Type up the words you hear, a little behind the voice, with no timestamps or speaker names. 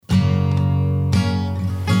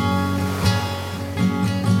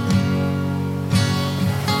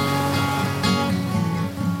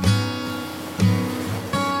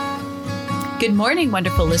Good morning,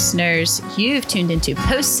 wonderful listeners. You've tuned into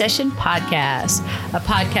Post Session Podcast, a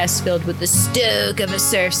podcast filled with the stoke of a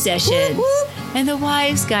surf session and the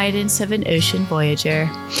wise guidance of an ocean voyager.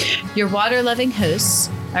 Your water-loving hosts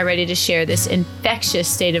are ready to share this infectious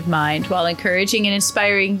state of mind while encouraging and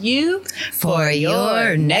inspiring you for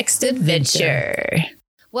your next adventure.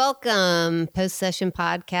 Welcome, Post Session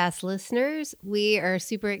Podcast listeners. We are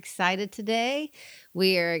super excited today.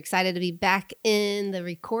 We are excited to be back in the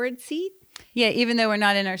record seat. Yeah, even though we're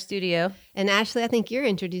not in our studio. And Ashley, I think you're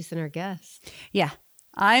introducing our guest. Yeah,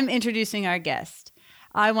 I'm introducing our guest.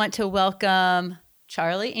 I want to welcome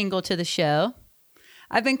Charlie Engle to the show.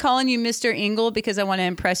 I've been calling you Mr. Engle because I want to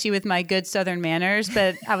impress you with my good Southern manners,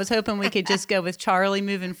 but I was hoping we could just go with Charlie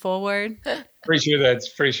moving forward. Pretty sure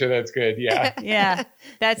that's good. Yeah. Yeah.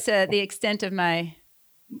 That's the extent of my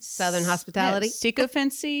Southern hospitality.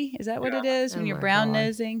 Sycophancy. Is that what it is when you're brown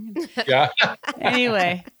nosing? Yeah.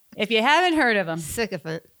 Anyway, if you haven't heard of them,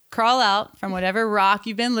 Sycophant. crawl out from whatever rock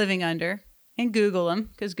you've been living under and Google them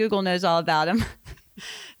because Google knows all about them.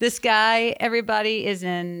 This guy, everybody, is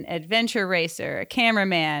an adventure racer, a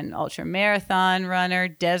cameraman, ultra marathon runner,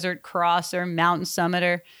 desert crosser, mountain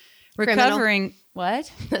summiter, recovering.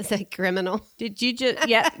 What? I said criminal. Did you just,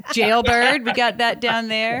 yeah, jailbird. We got that down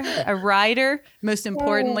there. A writer, most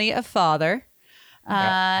importantly, a father.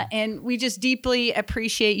 And we just deeply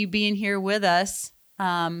appreciate you being here with us,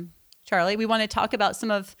 Charlie. We want to talk about some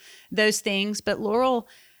of those things, but Laurel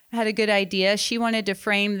had a good idea. She wanted to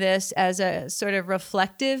frame this as a sort of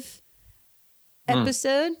reflective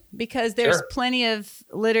episode because there's plenty of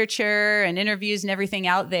literature and interviews and everything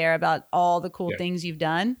out there about all the cool things you've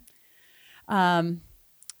done.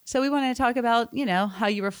 So we want to talk about, how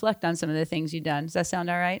you reflect on some of the things you've done. Does that sound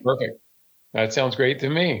all right? Perfect. That sounds great to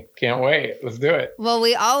me. Can't wait. Let's do it. Well,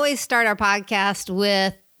 we always start our podcast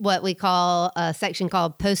with what we call a section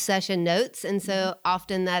called post-session notes. And so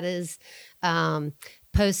often that is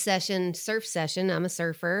post-session surf session. I'm a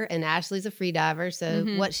surfer and Ashley's a free diver. So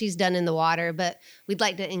what she's done in the water, but we'd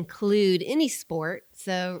like to include any sport.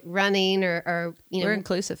 So running or we're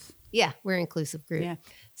inclusive. Yeah, we're an inclusive group. Yeah.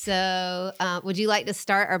 So would you like to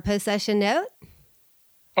start our post-session note?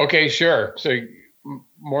 Okay, sure. So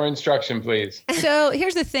more instruction, please. So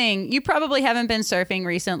here's the thing. You probably haven't been surfing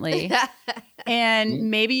recently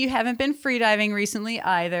and maybe you haven't been freediving recently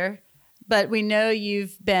either, but we know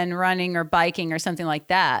you've been running or biking or something like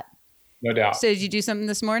that. No doubt. So did you do something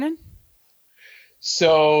this morning?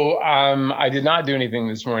 So I did not do anything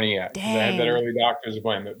this morning yet. Dang. I had that early doctor's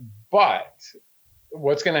appointment. But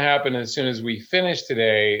what's going to happen as soon as we finish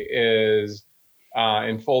today is,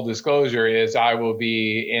 in full disclosure, is I will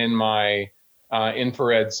be in my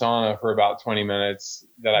infrared sauna for about 20 minutes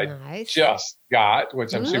that I just got,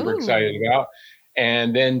 which I'm super excited about.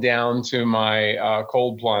 And then down to my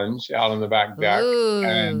cold plunge out on the back deck. Ooh.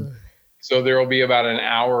 And so there will be about an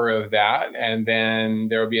hour of that. And then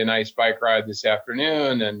there will be a nice bike ride this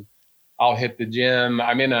afternoon and I'll hit the gym.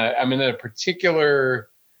 I'm in a particular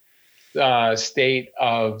state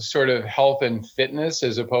of sort of health and fitness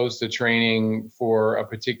as opposed to training for a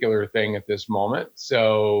particular thing at this moment.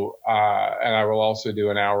 So, and I will also do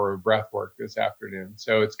an hour of breath work this afternoon.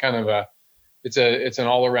 So it's kind of it's an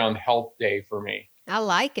all around health day for me. I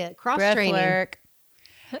like it. Cross Breath training. work.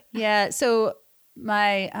 Yeah. So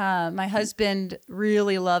my husband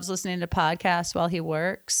really loves listening to podcasts while he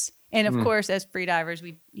works. And of course, as freedivers,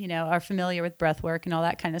 we, are familiar with breath work and all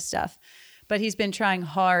that kind of stuff. But he's been trying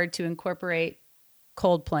hard to incorporate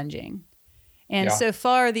cold plunging. And so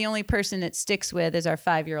far, the only person it sticks with is our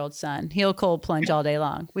 5-year-old son. He'll cold plunge all day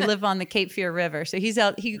long. We live on the Cape Fear River. So he's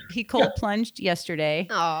out. He cold plunged yesterday.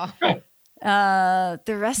 Oh.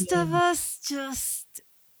 The rest of us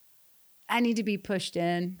I need to be pushed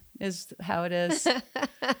in is how it is.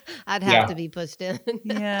 I'd have to be pushed in.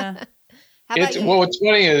 Yeah. What's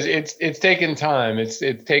funny is it's taken time. It's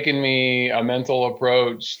taken me a mental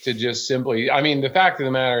approach to just simply, the fact of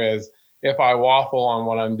the matter is if I waffle on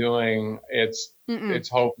what I'm doing, it's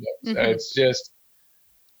hopeless. It's just,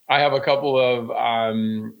 I have a couple of,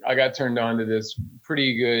 I got turned on to this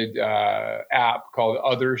pretty good app called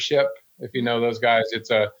Othership. If you know those guys,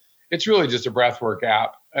 it's really just a breathwork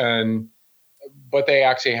app. But they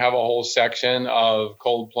actually have a whole section of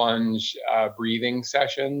cold plunge breathing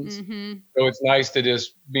sessions. So it's nice to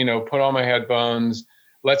just, put on my headphones,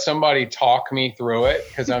 let somebody talk me through it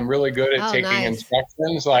because I'm really good at taking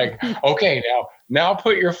instructions. Like, okay, now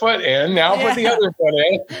put your foot in, now put the other foot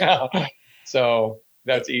in. So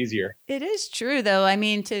that's easier. It is true, though.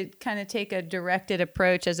 To kind of take a directed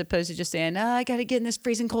approach as opposed to just saying, I got to get in this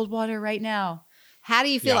freezing cold water right now. How do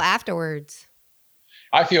you feel afterwards?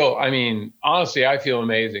 honestly, I feel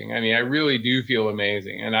amazing. I mean, I really do feel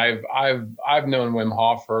amazing. And I've known Wim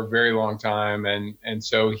Hof for a very long time. And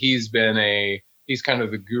so he's kind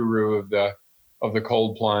of the guru of the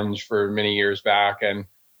cold plunge for many years back. And,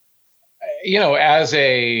 as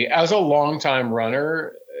a longtime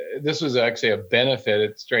runner, this was actually a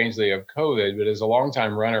benefit, strangely, of COVID, but as a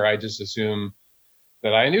longtime runner, I just assumed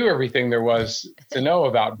that I knew everything there was to know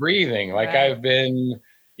about breathing. Like Right. I've been,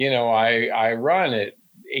 I run at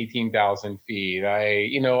 18,000 feet.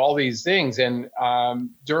 All these things. And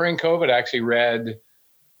during COVID, I actually read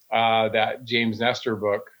that James Nestor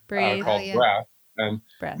book Breathe. called Breath. And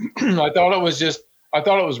Breath. I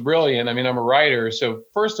thought it was brilliant. I mean, I'm a writer. So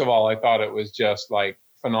first of all, I thought it was just like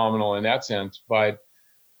phenomenal in that sense. But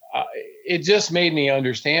it just made me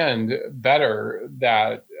understand better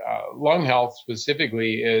that lung health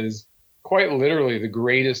specifically is quite literally the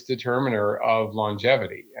greatest determiner of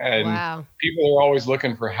longevity. And Wow. people are always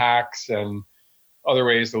looking for hacks and other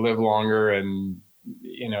ways to live longer and,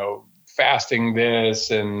 fasting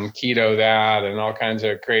this and keto that and all kinds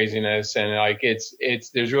of craziness. And like,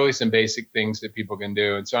 there's really some basic things that people can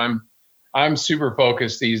do. And so I'm super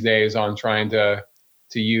focused these days on trying to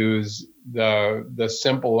use the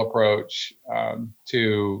simple approach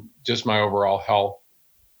to just my overall health.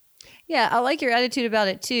 Yeah, I like your attitude about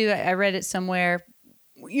it too. I read it somewhere.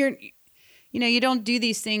 You don't do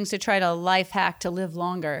these things to try to life hack to live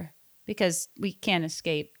longer because we can't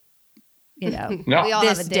escape, No. We all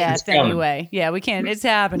have this a day. death anyway. Yeah, we can't. It's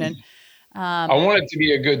happening. I want it to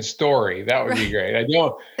be a good story. That would be great. I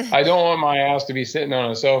don't want my ass to be sitting on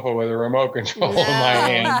a sofa with a remote control in my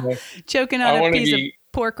hand. Choking I on a want to piece of be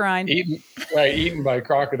pork rind. eaten by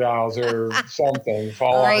crocodiles or something.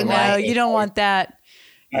 Fall Or off a of No, my you don't want that.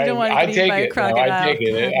 You don't want to I'd get eaten by a take it. crocodile. I take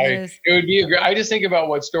it. Goodness. It would be I just think about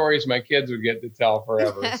what stories my kids would get to tell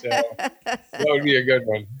forever. So that would be a good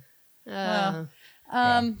one.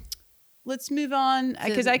 Let's move on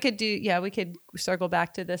because So- we could circle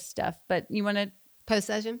back to this stuff, but you want to, Post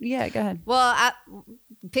session? yeah, go ahead. Well,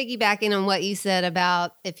 piggybacking on what you said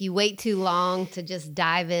about if you wait too long to just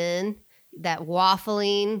dive in, that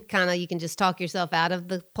waffling kind of, you can just talk yourself out of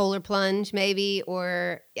the polar plunge maybe.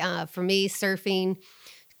 Or for me, surfing.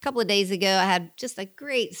 A couple of days ago, I had just a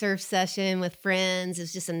great surf session with friends. It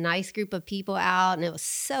was just a nice group of people out and it was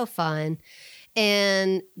so fun.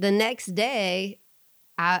 And the next day,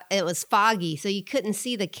 it was foggy, so you couldn't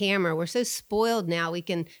see the camera. We're so spoiled now. We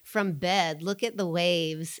can, from bed, look at the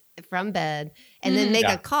waves from bed and then make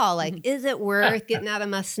a call. Like, is it worth getting out of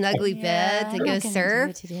my snuggly bed to go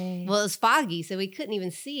surf? Well, it was foggy, so we couldn't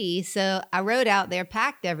even see. So I rode out there,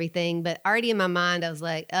 packed everything, but already in my mind, I was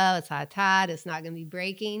like, oh, it's high tide. It's not going to be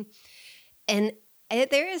breaking. And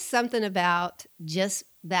there is something about just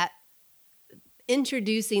that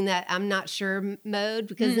introducing that I'm not sure mode,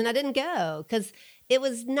 because then I didn't go because it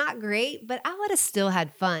was not great, but I would have still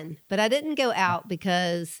had fun. But I didn't go out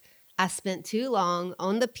because I spent too long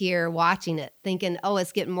on the pier watching it, thinking, oh,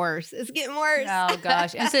 it's getting worse. It's getting worse. Oh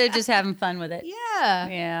gosh, instead of just having fun with it.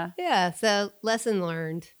 Yeah. Yeah. So lesson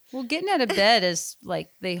learned. Well, getting out of bed is like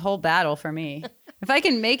the whole battle for me. If I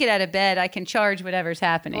can make it out of bed, I can charge whatever's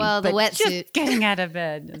happening. Well, the But wetsuit. just getting out of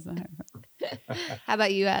bed is hard. How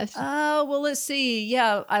about you, Ash? Oh, well, let's see.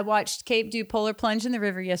 Yeah, I watched Cape do polar plunge in the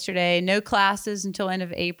river yesterday. No classes until end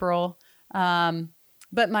of April.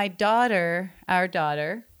 But my daughter, our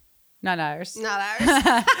daughter, not ours. Not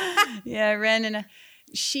ours. Yeah, Ren and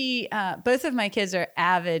she, both of my kids are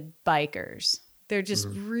avid bikers. They're just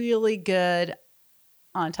really good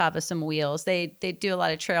on top of some wheels. They do a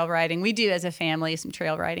lot of trail riding. We do as a family, some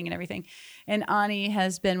trail riding and everything. And Ani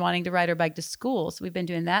has been wanting to ride her bike to school. So we've been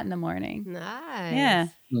doing that in the morning. Nice. Yeah.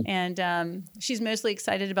 And she's mostly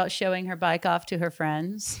excited about showing her bike off to her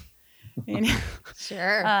friends. You know?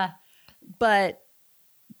 Sure. But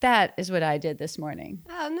that is what I did this morning.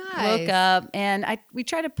 Oh, nice. Woke up and we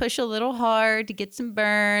try to push a little hard to get some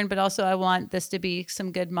burn, but also I want this to be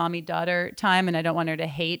some good mommy-daughter time, and I don't want her to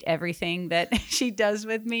hate everything that she does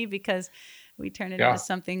with me because we turn it into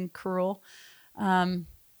something cruel.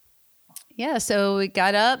 Yeah, so we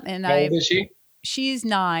got up and How old is she? She's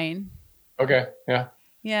 9. Okay, yeah.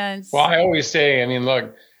 Yeah. Well, I always say, I mean,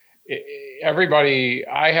 look, everybody,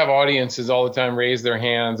 I have audiences all the time raise their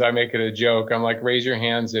hands. I make it a joke. I'm like, raise your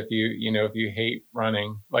hands if you hate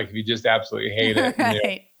running, like if you just absolutely hate it.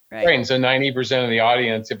 Right. And so 90% of the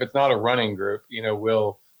audience, if it's not a running group,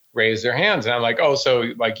 will raise their hands. And I'm like, oh,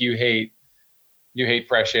 so like you hate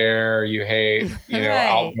fresh air, you hate, Right.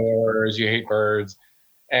 outdoors, you hate birds.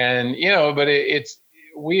 And, but it's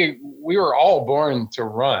we were all born to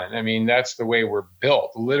run. I mean, that's the way we're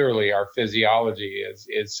built. Literally, our physiology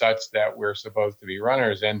is such that we're supposed to be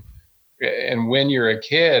runners. And when you're a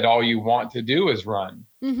kid, all you want to do is run.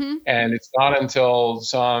 Mm-hmm. And it's not until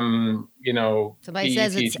some, somebody PE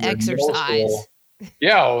says it's teacher in middle exercise. school,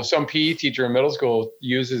 well, some PE teacher in middle school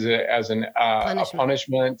uses it as a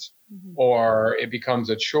punishment, or it becomes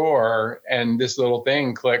a chore, and this little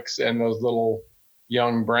thing clicks in those little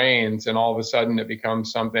young brains, and all of a sudden it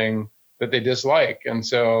becomes something that they dislike. And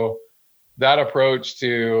so that approach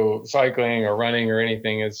to cycling or running or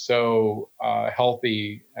anything is so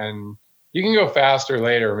healthy, and you can go faster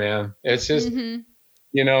later, man. It's just,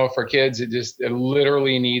 for kids, it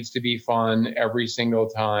literally needs to be fun every single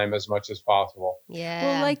time as much as possible. Yeah.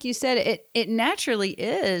 Well, like you said, it naturally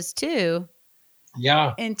is too.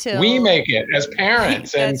 Yeah. Until we make it as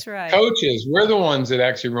parents and That's right. coaches. We're the ones that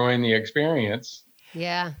actually ruin the experience.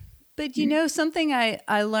 Yeah. But something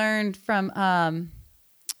I learned from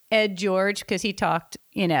Ed George, because he talked,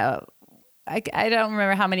 I don't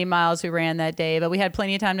remember how many miles we ran that day, but we had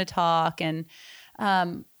plenty of time to talk. And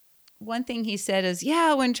one thing he said is,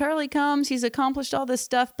 when Charlie comes, he's accomplished all this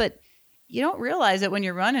stuff, but you don't realize it when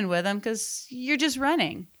you're running with him because you're just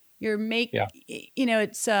running. You're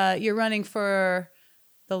you're running for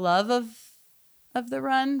the love of the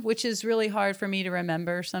run, which is really hard for me to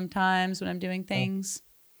remember sometimes when I'm doing things.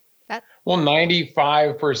 Well,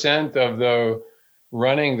 95% of the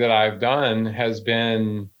running that I've done has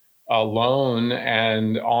been alone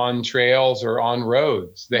and on trails or on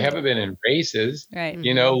roads. They haven't been in races. Right.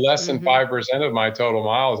 Less than 5% of my total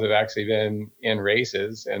miles have actually been in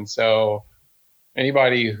races. And so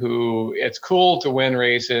anybody it's cool to win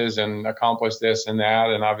races and accomplish this and that.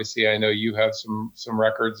 And obviously I know you have some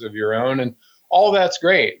records of your own, and all that's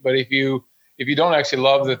great. But if you don't actually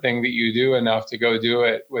love the thing that you do enough to go do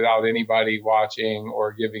it without anybody watching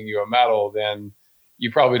or giving you a medal, then you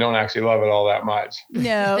probably don't actually love it all that much.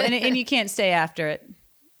 No, and you can't stay after it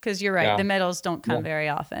because you're right. Yeah. The medals don't come very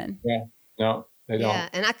often. Yeah, no, they don't. Yeah,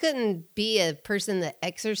 and I couldn't be a person that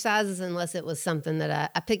exercises unless it was something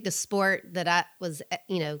that I picked a sport that I was,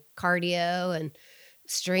 cardio and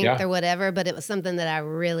strength or whatever, but it was something that I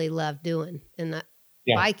really loved doing. And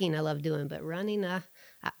biking I love doing, but running,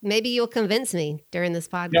 maybe you'll convince me during this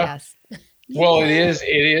podcast. Yeah. Well, it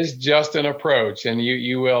is just an approach, and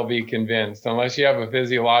you will be convinced unless you have a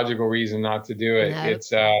physiological reason not to do it. Nope.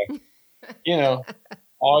 It's,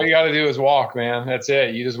 all you got to do is walk, man. That's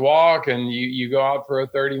it. You just walk, and you go out for a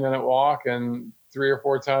 30-minute walk, and 3 or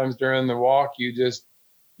 4 times during the walk, you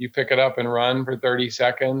pick it up and run for 30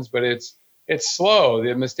 seconds, but it's slow.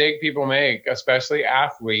 The mistake people make, especially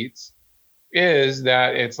athletes, is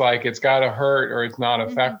that it's like it's got to hurt or it's not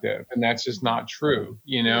effective, and that's just not true,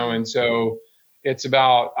 And so it's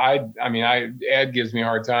about Ed gives me a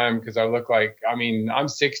hard time because I look like I'm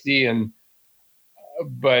 60,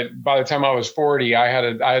 but by the time I was 40, I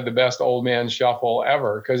had the best old man shuffle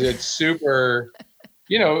ever because it's super,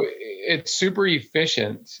 it's super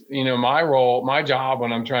efficient. My job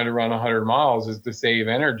when I'm trying to run 100 miles is to save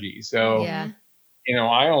energy. So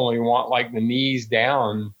I only want like the knees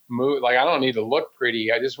down move. Like I don't need to look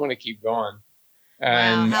pretty. I just want to keep going.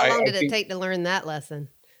 And wow. How long did it take to learn that lesson?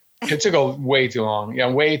 It took way too long.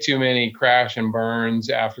 Way too many crash and burns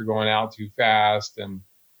after going out too fast. And,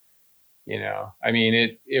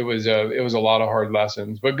 it was a lot of hard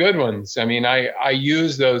lessons, but good ones. I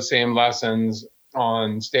use those same lessons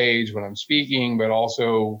on stage when I'm speaking, but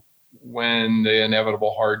also when the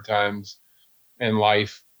inevitable hard times in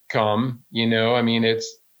life come,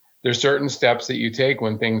 there's certain steps that you take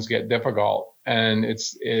when things get difficult, and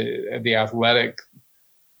the athletic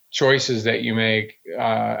choices that you make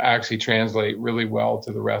actually translate really well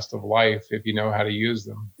to the rest of life if you know how to use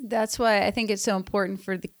them. That's why I think it's so important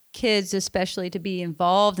for the kids, especially, to be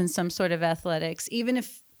involved in some sort of athletics, even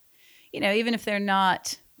if they're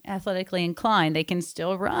not athletically inclined, they can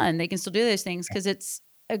still run, they can still do those things because it's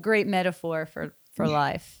a great metaphor for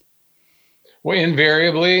life. Well,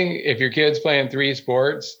 invariably, if your kid's playing 3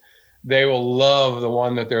 sports, they will love the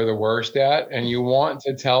one that they're the worst at. And you want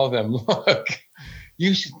to tell them, look,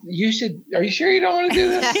 you should, are you sure you don't want to do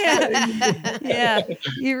this? Yeah.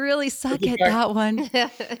 You really suck at that one.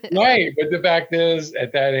 Right. But the fact is,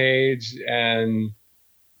 at that age, and,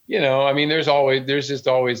 there's just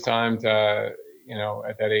always time to,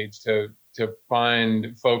 at that age to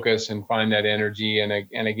find focus and find that energy.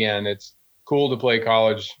 And again, it's cool to play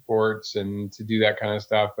college sports and to do that kind of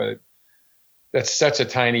stuff, but that's such a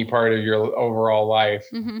tiny part of your overall life.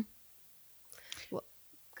 Mm-hmm. Well,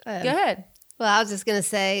 go ahead. Well, I was just going to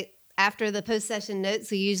say, after the post-session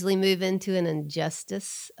notes, we usually move into an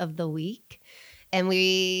injustice of the week. And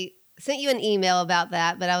we sent you an email about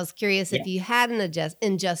that, but I was curious if you had an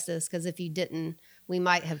injustice, because if you didn't, we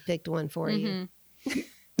might have picked one for you.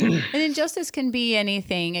 An injustice can be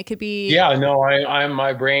anything. It could be. Yeah, no,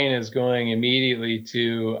 my brain is going immediately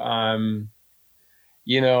to,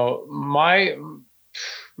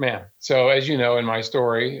 man. So as you know, in my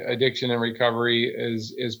story, addiction and recovery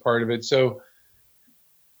is part of it. So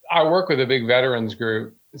I work with a big veterans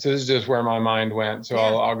group. So this is just where my mind went. So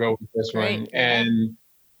I'll go with this one. And,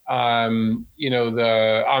 I'm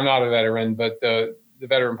not a veteran, but the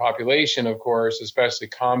veteran population, of course, especially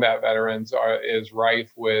combat veterans, is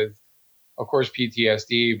rife with, of course,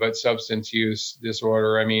 PTSD, but substance use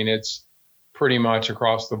disorder. I mean, it's pretty much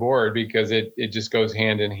across the board because it just goes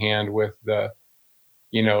hand in hand with the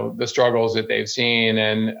struggles that they've seen.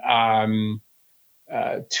 And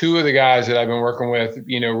two of the guys that I've been working with,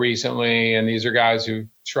 recently, and these are guys who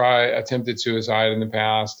attempted suicide in the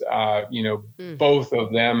past. Both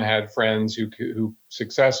of them had friends who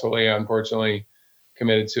successfully, unfortunately,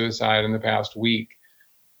 committed suicide in the past week.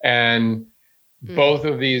 And both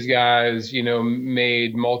of these guys,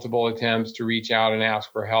 made multiple attempts to reach out and ask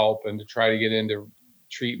for help and to try to get into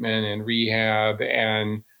treatment and rehab.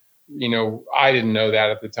 And, I didn't know that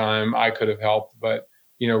at the time. I could have helped, but,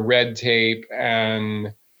 red tape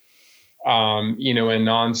and, and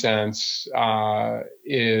nonsense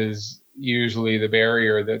is usually the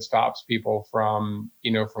barrier that stops people from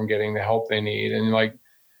getting the help they need. And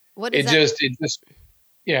it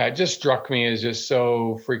just struck me as just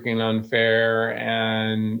so freaking unfair.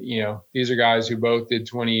 And, these are guys who both did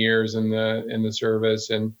 20 years in the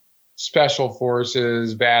service and special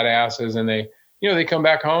forces, badasses. And they come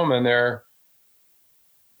back home and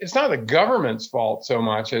it's not the government's fault so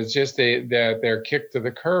much. It's just that they're kicked to the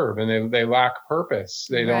curb and they lack purpose.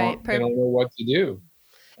 They don't know what to do.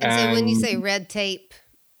 And so when you say red tape,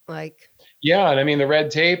 yeah. And I mean, the red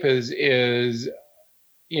tape is,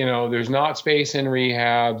 there's not space in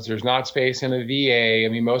rehabs. There's not space in a VA. I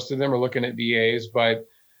mean, most of them are looking at VAs, but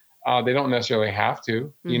they don't necessarily have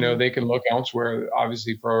to. They can look elsewhere,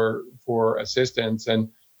 obviously, for assistance. And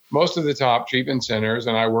most of the top treatment centers,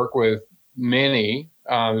 and I work with many.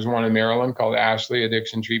 There's one in Maryland called Ashley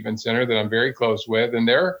Addiction Treatment Center that I'm very close with, and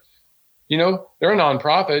they're a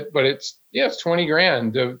nonprofit, but it's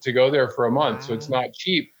 $20,000 to go there for a month, so it's not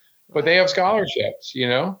cheap. But they have scholarships,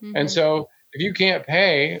 and so if you can't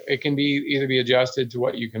pay, it can either be adjusted to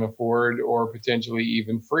what you can afford or potentially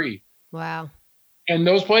even free. Wow. And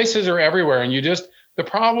those places are everywhere, and the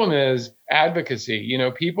problem is advocacy.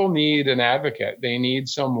 People need an advocate. They need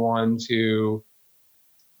someone to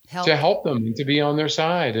help them, to be on their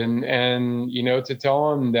side and to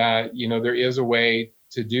tell them that, there is a way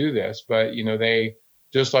to do this, but, they,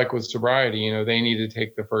 just like with sobriety, they need to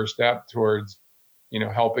take the first step towards,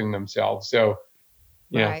 helping themselves. So,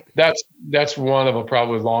 that's one of a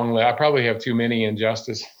probably long list. I probably have too many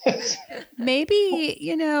injustices.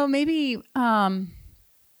 Maybe,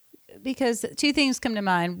 because two things come to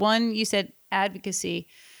mind. One, you said advocacy.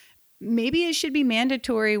 Maybe it should be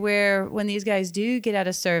mandatory where when these guys do get out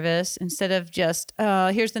of service, instead of just,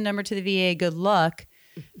 here's the number to the VA, good luck,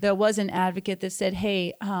 there was an advocate that said,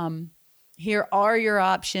 hey, here are your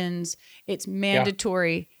options. It's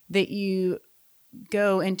mandatory that you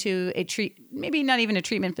go into maybe not even a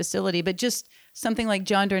treatment facility, but just something like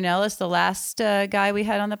John Dornellis, the last guy we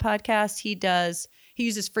had on the podcast, he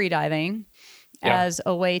uses freediving as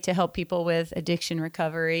a way to help people with addiction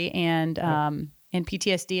recovery and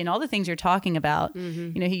PTSD and all the things you're talking about.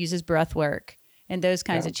 He uses breath work and those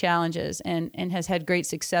kinds of challenges and has had great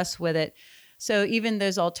success with it. So even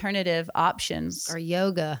those alternative options or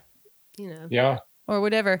yoga, or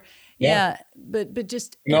whatever. Yeah. But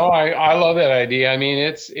just. No, I love that idea. I mean,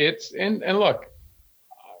 it's, and look,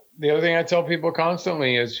 the other thing I tell people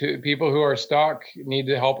constantly is people who are stuck need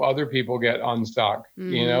to help other people get unstuck,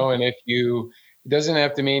 and it doesn't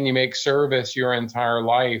have to mean you make service your entire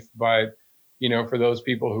life, but for those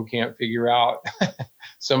people who can't figure out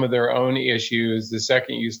some of their own issues, the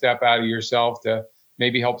second you step out of yourself to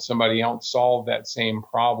maybe help somebody else solve that same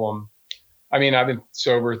problem. I mean, I've been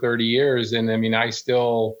sober 30 years, and I mean, I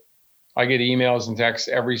get emails and texts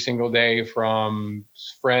every single day from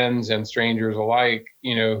friends and strangers alike,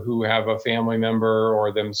 who have a family member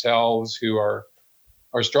or themselves who are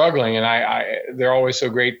struggling. And they're always so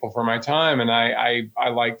grateful for my time. And I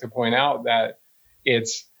like to point out that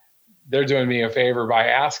they're doing me a favor by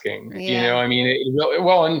asking, I mean,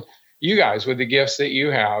 and you guys with the gifts that you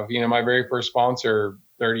have, my very first sponsor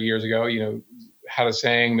 30 years ago, had a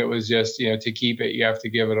saying that was just, to keep it, you have to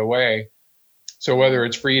give it away. So whether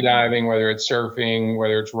it's free diving, whether it's surfing,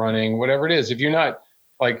 whether it's running, whatever it is, if you're not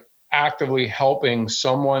actively helping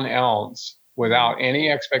someone else without any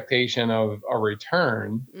expectation of a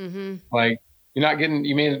return, like you're not getting,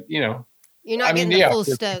 you're not getting the full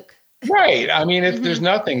stoke. Right. I mean, there's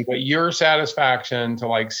nothing but your satisfaction to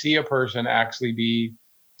like see a person actually be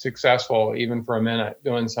successful, even for a minute,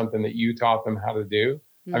 doing something that you taught them how to do.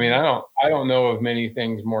 I mean, I don't know of many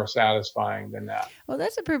things more satisfying than that. Well,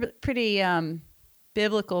 that's a pretty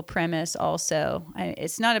biblical premise also.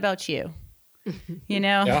 It's not about you.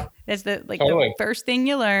 That's Totally. the first thing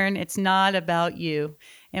you learn. It's not about you.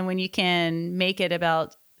 And when you can make it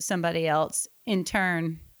about somebody else, in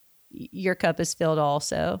turn, your cup is filled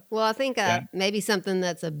also. Well, I think maybe something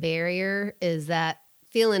that's a barrier is that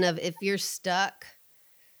feeling of, if you're stuck,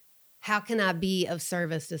 how can I be of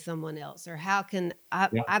service to someone else? Or how can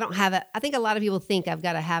I don't have it. I think a lot of people think I've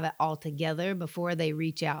got to have it all together before they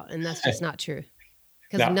reach out. And that's just not true.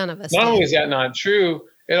 Because none of us Not do. only is that not true,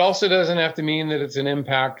 it also doesn't have to mean that it's an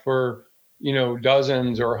impact for,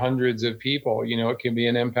 dozens or hundreds of people. It can be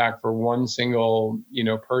an impact for one single,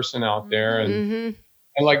 person out there. And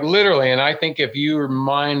like literally, and I think if your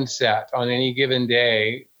mindset on any given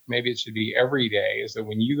day, maybe it should be every day, is that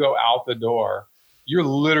when you go out the door, you're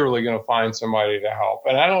literally going to find somebody to help.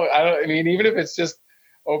 And I mean, even if it's just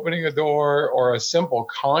opening a door or a simple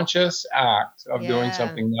conscious act of doing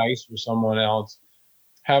something nice for someone else,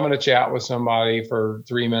 having a chat with somebody for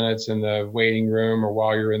 3 minutes in the waiting room or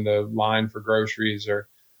while you're in the line for groceries or,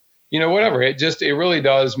 whatever, it really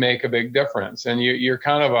does make a big difference. And you're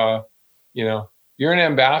kind of you're an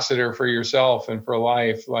ambassador for yourself and for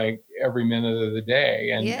life, like every minute of the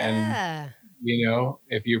day. And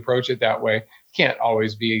if you approach it that way, can't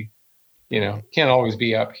always be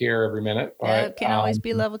up here every minute, but it can always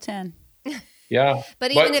be level 10. Yeah.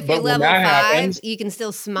 But even if you're level 5, you can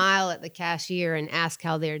still smile at the cashier and ask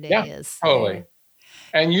how their day is. Totally.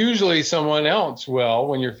 And usually someone else will,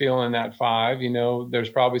 when you're feeling that 5, there's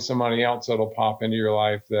probably somebody else that'll pop into your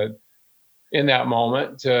life that in that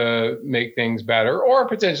moment to make things better or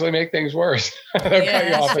potentially make things worse.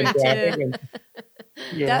 That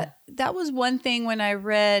was one thing when I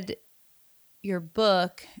read your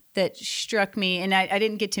book that struck me, and I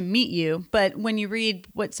didn't get to meet you, but when you read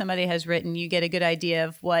what somebody has written, you get a good idea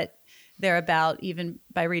of what they're about, even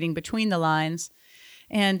by reading between the lines.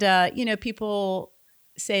 And, people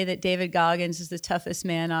say that David Goggins is the toughest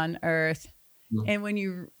man on earth. Mm-hmm. And when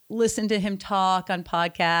you listen to him talk on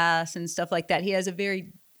podcasts and stuff like that, he has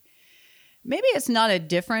maybe it's not a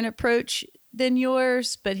different approach than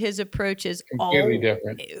yours, but his approach is completely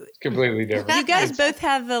different. It's completely different. You guys both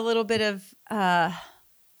have a little bit of,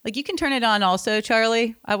 you can turn it on also,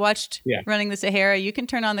 Charlie. I watched Running the Sahara. You can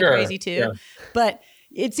turn on the crazy too. Yeah. But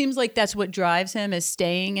it seems like that's what drives him, is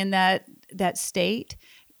staying in that state,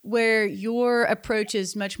 where your approach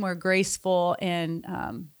is much more graceful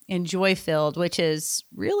and joy-filled, which is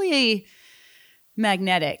really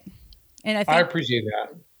magnetic. And I appreciate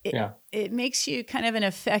that. It makes you kind of an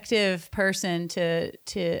effective person to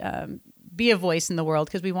be a voice in the world,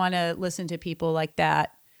 because we want to listen to people like that.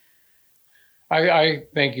 I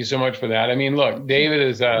thank you so much for that. I mean, look, David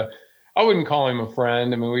is I wouldn't call him a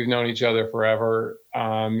friend. I mean, we've known each other forever.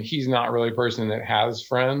 He's not really a person that has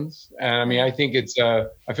friends. And I mean, I think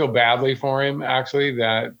I feel badly for him, actually,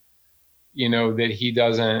 that, that he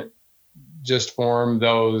doesn't just form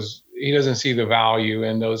those, he doesn't see the value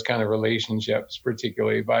in those kind of relationships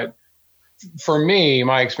particularly. But for me,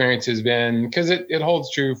 my experience has been, because it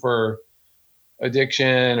holds true for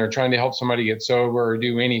addiction or trying to help somebody get sober or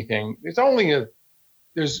do anything. There's only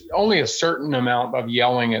a certain amount of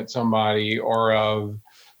yelling at somebody or of,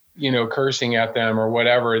 cursing at them or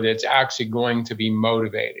whatever that's actually going to be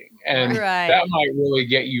motivating. And that might really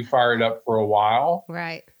get you fired up for a while.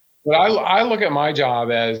 Right. But I look at my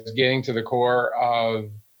job as getting to the core of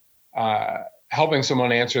helping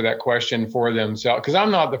someone answer that question for themselves. Because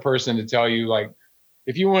I'm not the person to tell you, like,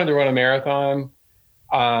 if you wanted to run a marathon,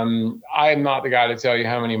 I am not the guy to tell you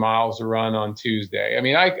how many miles to run on Tuesday. I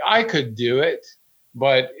mean, I could do it,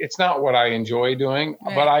 but it's not what I enjoy doing.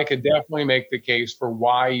 Right. But I could definitely make the case for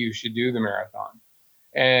why you should do the marathon.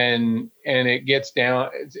 And it gets down,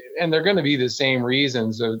 and they're going to be the same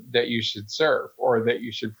reasons that you should surf or that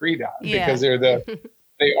you should free dive, because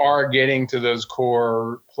they are getting to those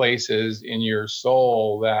core places in your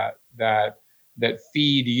soul that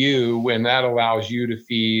feed you, and that allows you to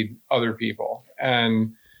feed other people.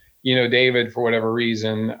 And, David, for whatever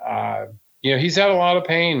reason, he's had a lot of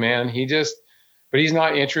pain, man. But he's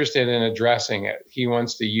not interested in addressing it. He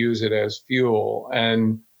wants to use it as fuel.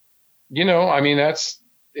 And,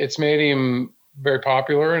 it's made him very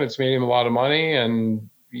popular, and it's made him a lot of money. And,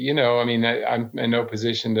 I'm in no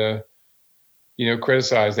position to,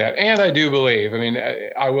 criticize that. And I do believe, I mean,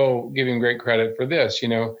 I will give him great credit for this,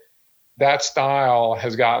 that style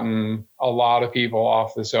has gotten a lot of people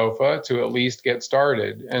off the sofa to at least get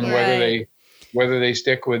started. And Right. whether they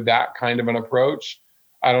stick with that kind of an approach,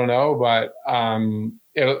 I don't know. But,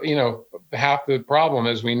 half the problem,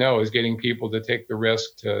 as we know, is getting people to take the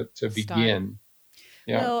risk to begin.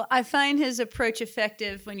 Yeah. Well, I find his approach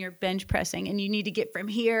effective when you're bench pressing and you need to get from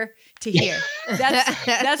here to here.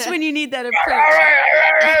 That's when you need that approach.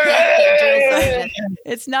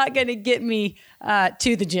 It's not going to get me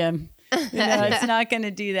to the gym. It's not going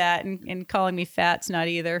to do that, and calling me fat's not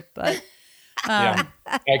either. But I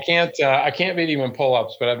can't beat him in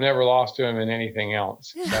pull-ups, but I've never lost to him in anything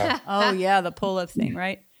else. So. Oh yeah, the pull-up thing,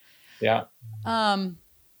 right? Yeah.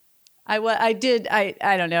 I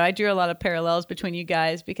don't know. I drew a lot of parallels between you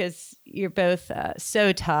guys because you're both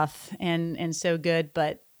so tough and so good,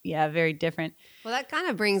 but yeah, very different. Well, that kind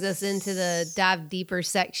of brings us into the dive deeper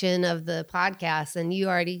section of the podcast. And you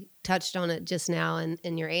already touched on it just now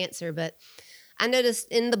in your answer. But I noticed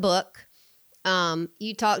in the book,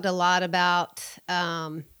 you talked a lot about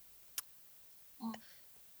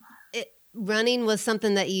running was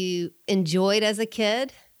something that you enjoyed as a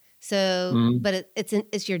kid. So, but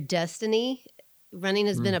it's your destiny. Running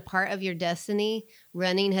has been a part of your destiny.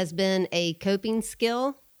 Running has been a coping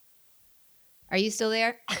skill. Are you still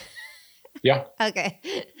there? Yeah. Okay.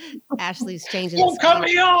 Ashley's changing. Don't cut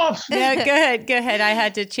me off. Yeah, go ahead. I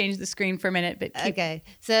had to change the screen for a minute, but okay.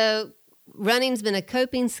 So running's been a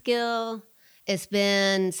coping skill. It's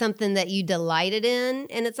been something that you delighted in,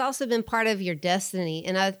 and it's also been part of your destiny.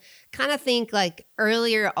 And I kind of think like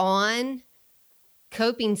earlier on,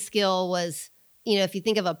 coping skill was, if you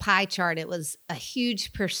think of a pie chart, it was a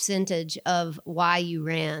huge percentage of why you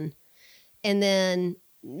ran. And then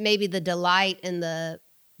maybe the delight and the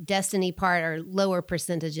destiny part are lower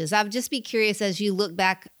percentages. I'd just be curious as you look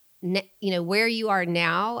back, where you are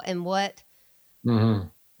now and what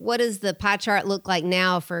does the pie chart look like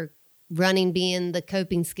now for running being the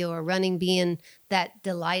coping skill or running being that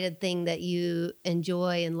delighted thing that you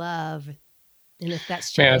enjoy and love? And if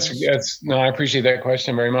that's changed. No, I appreciate that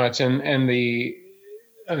question very much. And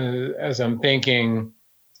as I'm thinking,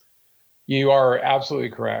 you are absolutely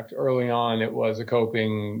correct. Early on, it was a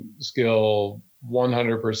coping skill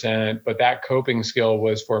 100%, but that coping skill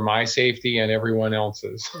was for my safety and everyone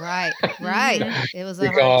else's. Right. It was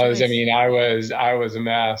because I mean, I was a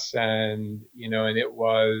mess, and and it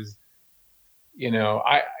was,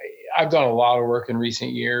 I've done a lot of work in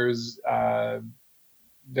recent years.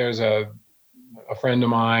 There's a friend of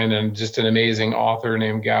mine and just an amazing author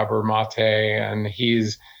named Gabor Mate, and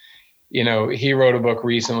he's, he wrote a book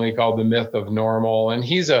recently called The Myth of Normal, and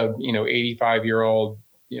he's a 85-year-old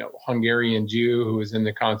Hungarian Jew who was in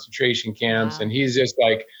the concentration camps. Wow. And he's just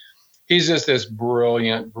this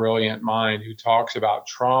brilliant mind who talks about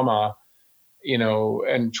trauma,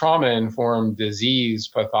 and trauma-informed disease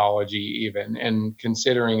pathology even, and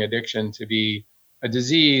considering addiction to be a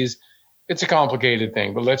disease. It's a complicated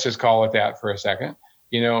thing, but let's just call it that for a second.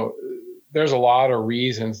 There's a lot of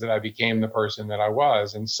reasons that I became the person that I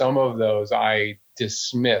was. And some of those I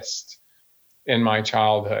dismissed in my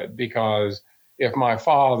childhood, because if my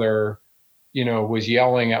father, was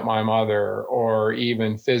yelling at my mother or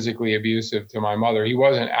even physically abusive to my mother, he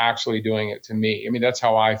wasn't actually doing it to me. I mean, that's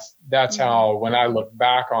how when I look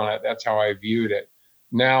back on it, that's how I viewed it.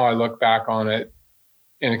 Now I look back on it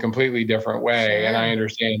in a completely different way. Sure. And I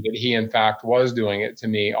understand that he, in fact, was doing it to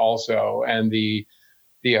me also. And the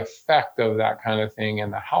effect of that kind of thing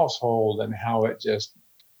in the household and how it just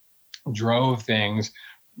drove things,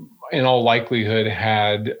 in all likelihood,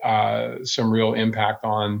 had some real impact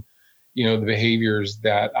on, the behaviors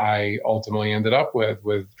that I ultimately ended up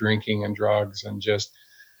with drinking and drugs, and just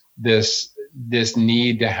this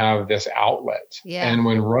need to have this outlet. Yeah. And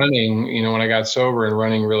when running, when I got sober and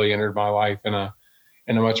running really entered my life in a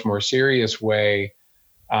much more serious way,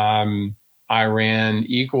 I ran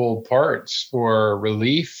equal parts for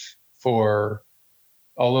relief, for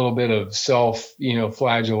a little bit of self,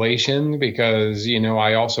 flagellation, because,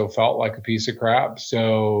 I also felt like a piece of crap.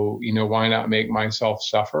 So, why not make myself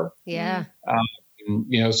suffer? Yeah.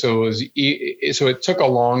 So it took a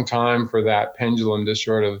long time for that pendulum to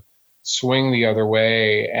sort of swing the other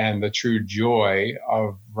way, and the true joy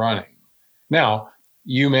of running. Now,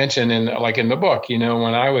 you mentioned in the book, when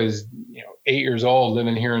I was, 8 years old,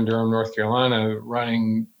 living here in Durham, North Carolina,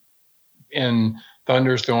 running in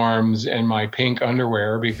thunderstorms in my pink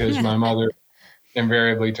underwear, because my mother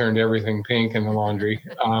invariably turned everything pink in the laundry.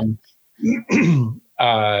 And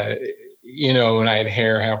I had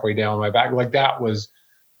hair halfway down my back. Like, that was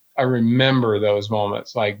I remember those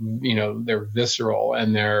moments, like, they're visceral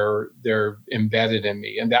and they're embedded in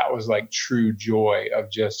me. And that was like true joy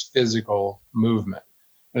of just physical movement.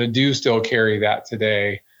 And I do still carry that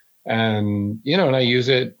today. And, and I use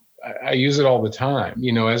it all the time,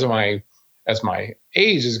 as my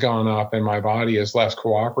age has gone up and my body is less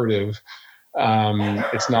cooperative.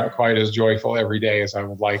 It's not quite as joyful every day as I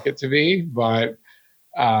would like it to be, but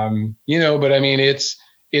but I mean,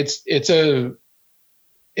 it's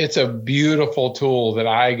a beautiful tool that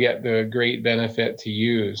I get the great benefit to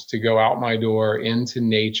use, to go out my door into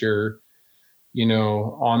nature,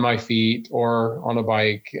 on my feet or on a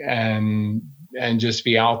bike, and just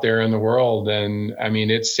be out there in the world. And I mean,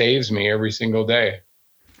 it saves me every single day.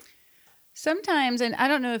 Sometimes, and I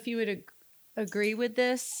don't know if you would agree with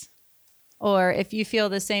this or if you feel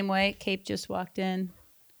the same way. Cape just walked in,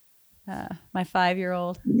 my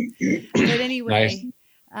 5-year-old. But anyway,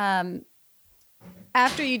 nice.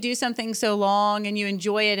 After you do something so long and you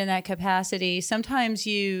enjoy it in that capacity, sometimes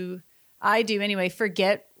I do anyway,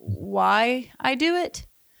 forget why I do it.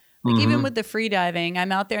 Like even with the free diving,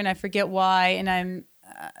 I'm out there and I forget why. And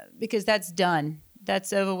because that's done.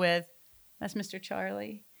 That's over with. That's Mr.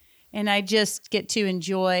 Charlie. And I just get to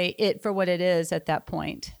enjoy it for what it is at that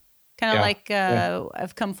point. Kind of like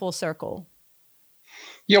I've come full circle.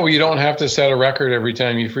 Yeah, well, you don't have to set a record every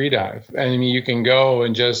time you free dive. I mean, you can go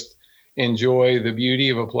and just enjoy the beauty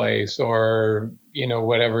of a place, or,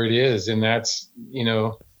 whatever it is. And that's,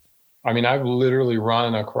 I mean, I've literally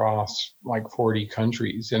run across like 40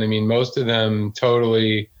 countries. And I mean, most of them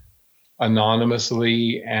totally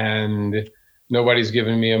anonymously, and nobody's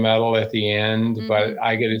giving me a medal at the end, but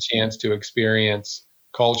I get a chance to experience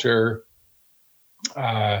culture,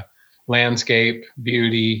 landscape,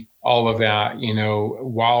 beauty, all of that,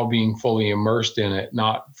 while being fully immersed in it,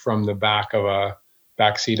 not from the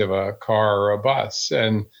backseat of a car or a bus.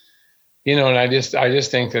 And, and I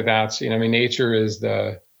just think that's, I mean, nature is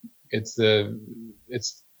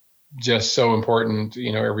it's just so important,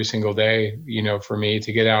 every single day, for me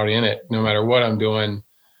to get out in it, no matter what I'm doing,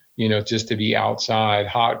 just to be outside,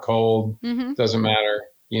 hot, cold, doesn't matter,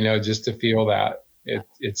 just to feel that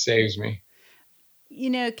it saves me.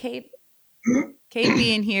 Kate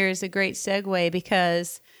being here is a great segue,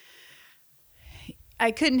 because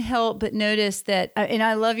I couldn't help but notice that, and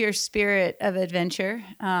I love your spirit of adventure.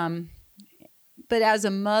 But as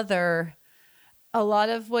a mother, a lot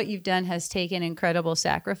of what you've done has taken incredible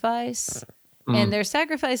sacrifice. And there's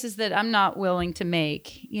sacrifices that I'm not willing to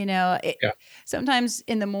make. Sometimes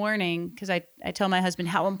in the morning, because I tell my husband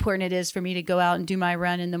how important it is for me to go out and do my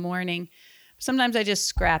run in the morning. Sometimes I just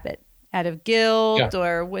scrap it out of guilt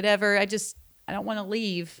or whatever. I don't want to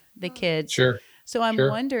leave the kids. Sure. So I'm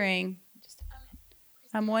wondering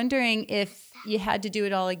if you had to do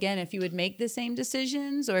it all again, if you would make the same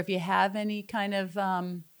decisions, or if you have any kind of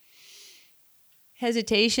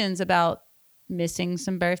hesitations about missing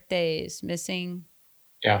some birthdays, missing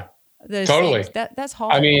those totally things. That's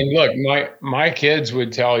hard. I mean, look, my kids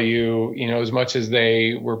would tell you, as much as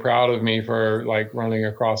they were proud of me for like running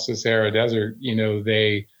across the Sahara Desert,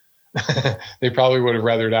 they they probably would have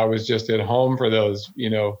rathered I was just at home for those,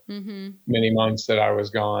 many months that I was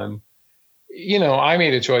gone. I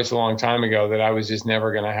made a choice a long time ago that I was just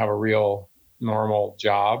never going to have a real normal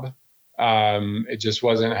job. It just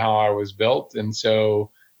wasn't how I was built. And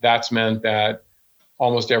so that's meant that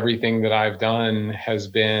almost everything that I've done has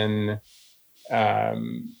been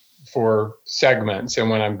for segments. And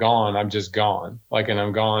when I'm gone, I'm just gone. And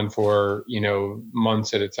I'm gone for,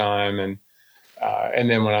 months at a time. And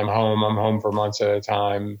then when I'm home for months at a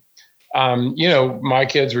time. My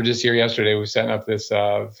kids were just here yesterday. We were setting up this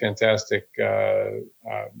fantastic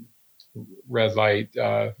red light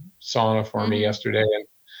sauna for me yesterday. And,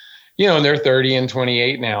 and they're 30 and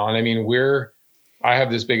 28 now. And I mean, I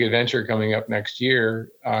have this big adventure coming up next year,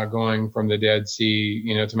 going from the Dead Sea,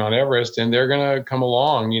 to Mount Everest, and they're going to come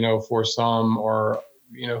along, for some, or,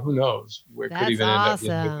 who knows, it could even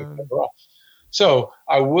awesome. End up. So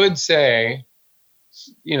I would say,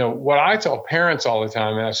 what I tell parents all the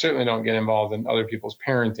time, and I certainly don't get involved in other people's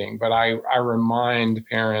parenting, but I remind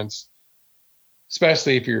parents,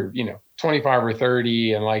 especially if you're, 25 or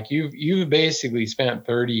 30, and you've basically spent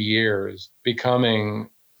 30 years becoming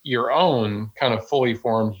your own kind of fully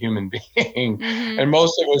formed human being. And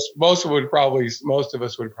most of us would probably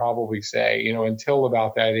say, until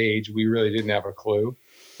about that age, we really didn't have a clue.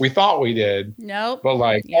 We thought we did. Nope. But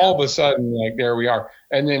all of a sudden, there we are.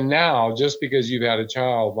 And then now, just because you've had a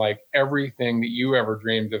child, everything that you ever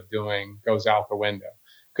dreamed of doing goes out the window.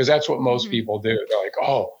 Because that's what most people do. They're like,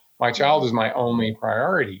 oh, my child is my only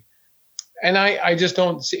priority. And I just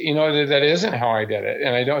don't see, that isn't how I did it.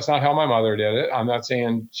 And it's not how my mother did it. I'm not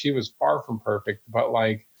saying she was far from perfect, but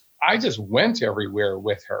like, I just went everywhere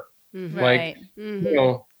with her. Mm-hmm. Right.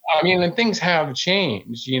 Like, and things have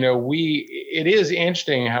changed. It is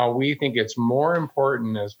interesting how we think it's more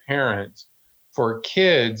important as parents for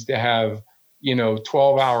kids to have,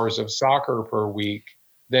 12 hours of soccer per week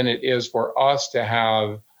than it is for us to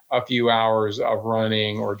have a few hours of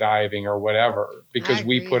running or diving or whatever, because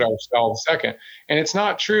we put ourselves second. And it's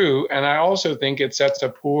not true. And I also think it sets a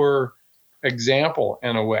poor example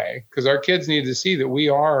in a way, because our kids need to see that we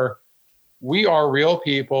are real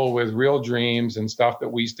people with real dreams and stuff that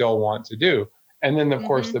we still want to do. And then, of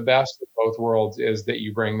course, the best of both worlds is that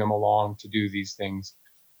you bring them along to do these things,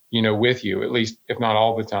 with you, at least, if not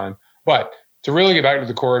all the time. But to really get back to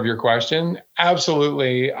the core of your question,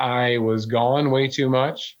 absolutely, I was gone way too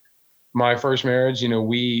much. My first marriage,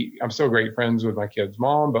 I'm still great friends with my kid's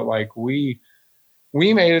mom, but like we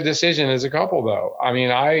made a decision as a couple, though. I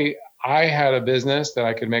mean, I had a business that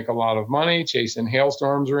I could make a lot of money chasing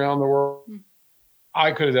hailstorms around the world.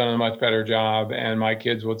 I could have done a much better job, and my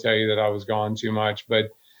kids will tell you that I was gone too much. But,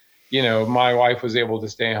 my wife was able to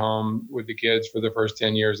stay home with the kids for the first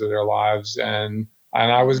 10 years of their lives, and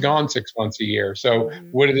I was gone 6 months a year. So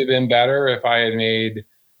would it have been better if I had made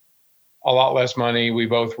a lot less money? We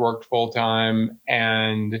both worked full time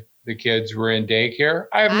and the kids were in daycare.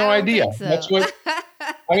 I have no idea. So. That's what,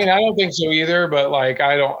 I don't think so either, but like,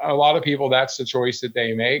 a lot of people, that's the choice that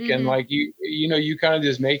they make. And like, you kind of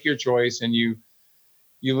just make your choice and you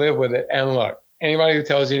live with it. And look, anybody who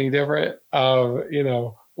tells you any different,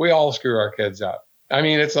 we all screw our kids up.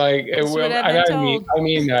 It's like, it will, I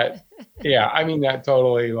mean that, yeah, I mean that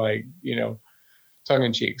totally, like, tongue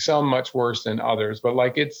in cheek, some much worse than others, but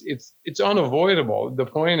like it's unavoidable. The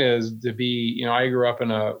point is to be, I grew up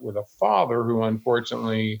with a father who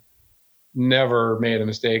unfortunately never made a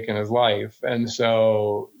mistake in his life. And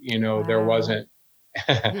so, there wasn't,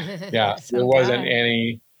 there wasn't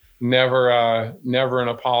any, never an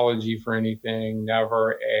apology for anything,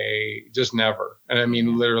 just never. And I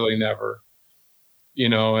mean, literally never.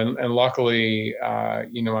 And luckily,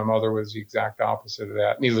 my mother was the exact opposite of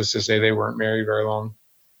that. Needless to say, they weren't married very long.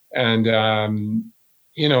 And,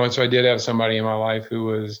 and so I did have somebody in my life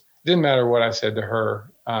who didn't matter what I said to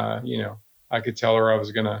her. I could tell her I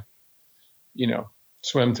was going to,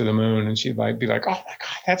 swim to the moon, and she'd be like, oh my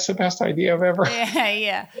God, that's the best idea I've ever.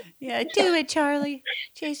 Yeah. Do it, Charlie.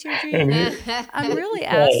 Chase your dream. I'm really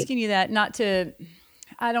asking you that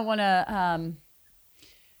I don't want to,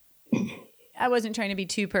 I wasn't trying to be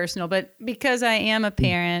too personal, but because I am a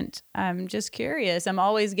parent, I'm just curious. I'm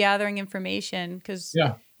always gathering information because,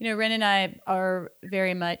 Ren and I are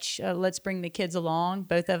very much, let's bring the kids along.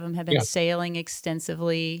 Both of them have been sailing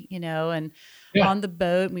extensively, and on the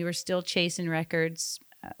boat. We were still chasing records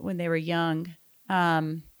when they were young.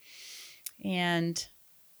 And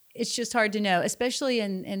it's just hard to know, especially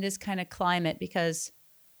in this kind of climate, because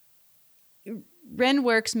Ren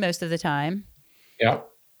works most of the time. Yeah.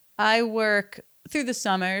 I work through the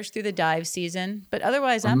summers, through the dive season, but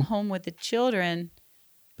otherwise I'm home with the children,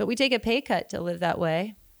 but we take a pay cut to live that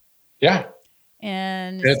way. Yeah.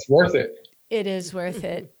 And it's worth it. It is worth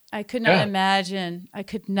it. I could not imagine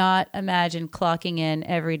clocking in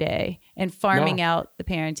every day and farming out the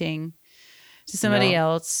parenting to somebody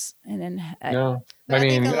else. And then I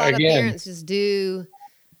think a lot of parents just do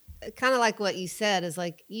kind of like what you said, is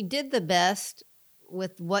like you did the best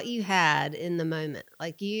with what you had in the moment.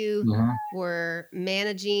 Like you were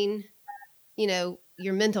managing,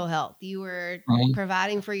 your mental health. You were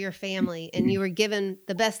providing for your family, and you were given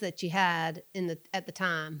the best that you had at the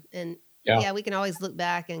time. And we can always look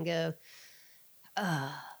back and go,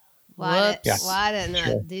 why didn't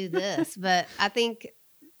I do this? But I think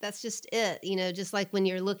that's just it. Just like when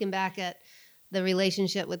you're looking back at the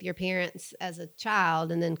relationship with your parents as a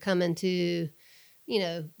child, and then coming to,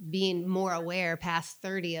 being more aware past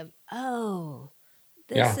 30 of,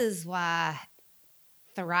 this is why I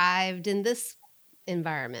thrived in this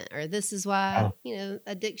environment, or this is why,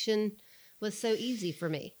 addiction was so easy for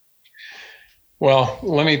me. Well,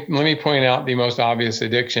 let me point out the most obvious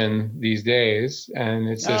addiction these days, and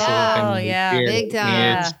it's this little thing. Big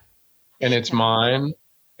time. And it's mine.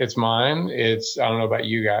 It's mine. It's, I don't know about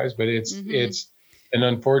you guys, but it's, and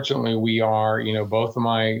unfortunately we are, both of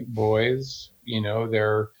my boys,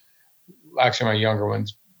 they're actually, my younger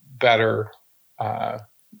one's better,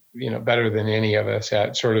 better than any of us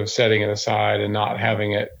at sort of setting it aside and not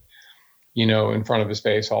having it, in front of his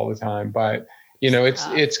face all the time. But,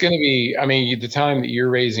 it's going to be, the time that you're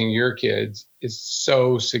raising your kids is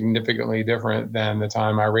so significantly different than the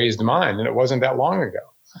time I raised mine. And it wasn't that long ago.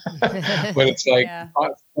 But it's like Yeah.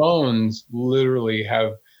 phones literally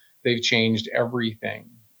they've changed everything,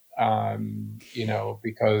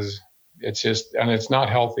 because it's just, and it's not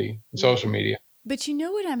healthy, social media. But you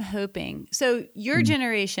know what I'm hoping? So your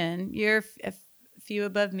generation, you're a few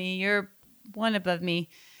above me, you're one above me,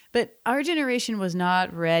 but our generation was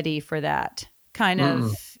not ready for that kind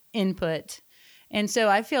of input. And so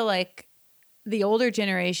I feel like the older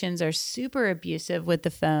generations are super abusive with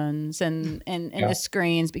the phones and the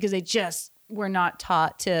screens because they just were not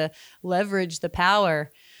taught to leverage the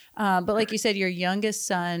power. But like you said, your youngest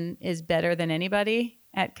son is better than anybody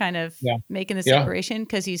at kind of making the separation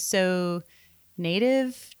because he's so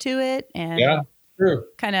native to it and true.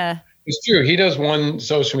 kind of. It's true. He does one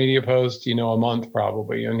social media post, a month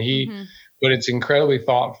probably, and but it's incredibly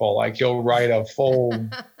thoughtful. Like he'll write a full,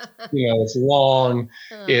 it's long,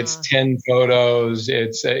 it's 10 photos.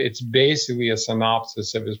 It's basically a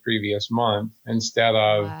synopsis of his previous month instead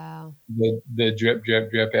of the drip, drip,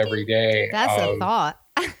 drip every day. That's a thought.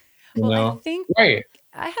 I think I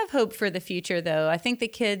have hope for the future, though. I think the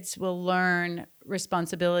kids will learn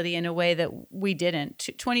responsibility in a way that we didn't.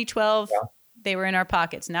 2012, they were in our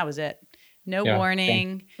pockets, and that was it. No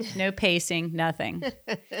warning, no pacing, nothing.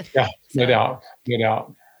 Yeah, no doubt.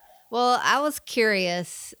 Well, I was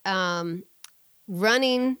curious.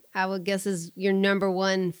 Running, I would guess, is your number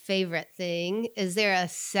one favorite thing. Is there a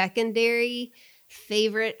secondary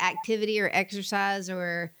favorite activity or exercise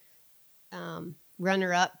or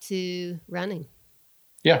runner up to running?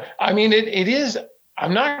 Yeah, I mean, it is.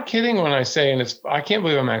 I'm not kidding when I say, and I can't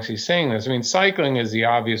believe I'm actually saying this. I mean, cycling is the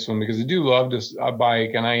obvious one because I do love a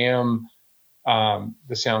bike, and I am.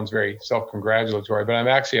 This sounds very self-congratulatory, but I'm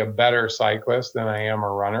actually a better cyclist than I am a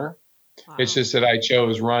runner. Wow. It's just that I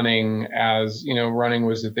chose running as, running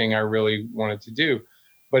was the thing I really wanted to do.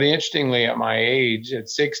 But interestingly, at my age, at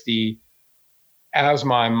 60, as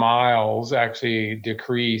my miles actually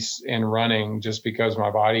decrease in running, just because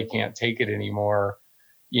my body can't take it anymore,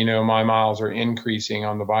 my miles are increasing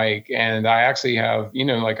on the bike. And I actually have,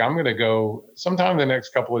 I'm going to go sometime in the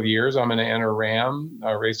next couple of years, I'm going to enter RAM,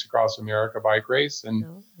 a Race Across America bike race. And,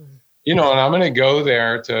 and I'm going to go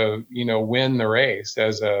there to, win the race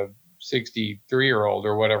as a 63-year-old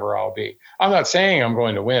or whatever I'll be. I'm not saying I'm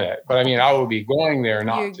going to win it, but I mean, I will be going there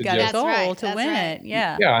not to just to win it.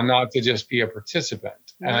 Yeah. Yeah. Not to just be a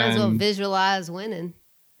participant. Might as well visualize winning.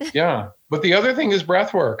 Yeah. But the other thing is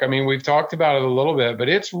breath work. I mean, we've talked about it a little bit, but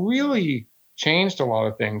it's really changed a lot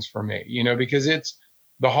of things for me, because it's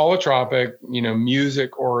the holotropic,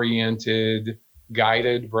 music oriented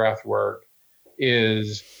guided breath work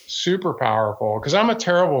is super powerful because I'm a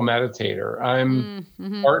terrible meditator. I'm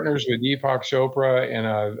partners with Deepak Chopra in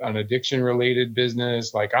an addiction related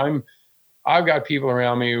business. Like I've got people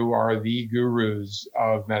around me who are the gurus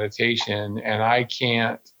of meditation, and I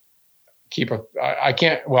can't keep I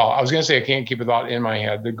was going to say I can't keep a thought in my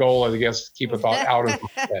head. The goal is, I guess, keep a thought out of my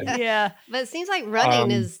head. Yeah. But it seems like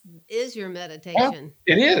running is your meditation.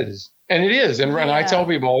 Yeah, it is. And it is. And I tell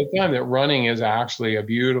people all the time that running is actually a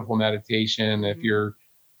beautiful meditation. If you're,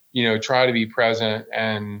 try to be present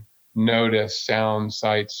and notice sounds,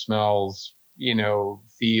 sights, smells,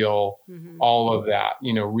 feel all of that,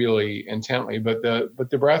 really intently. But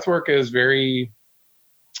the breath work is very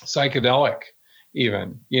psychedelic.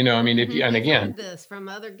 Even, I mean, if you, and again, I've heard this from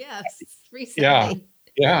other guests recently.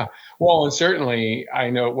 Yeah. Well, and certainly I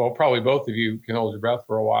know, probably both of you can hold your breath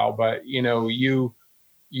for a while, but you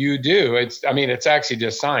do, it's actually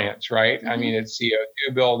just science, right? I mean, it's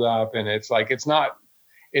CO2 buildup, and it's like, it's not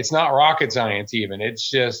rocket science even, it's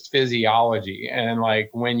just physiology. And like,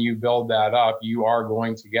 when you build that up, you are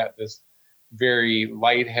going to get this very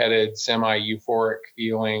lightheaded, semi-euphoric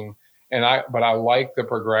feeling. But I like the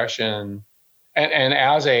progression. And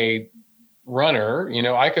as a runner,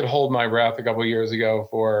 I could hold my breath a couple of years ago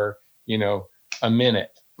for, a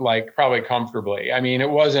minute, like probably comfortably. I mean, it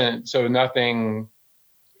wasn't nothing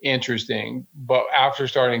interesting, but after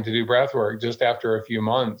starting to do breath work, just after a few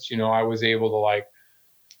months, I was able to like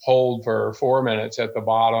hold for 4 minutes at the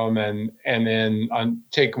bottom and then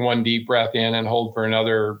take one deep breath in and hold for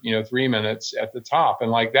another, 3 minutes at the top.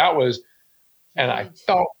 And like that was, and I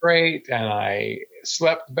felt great and I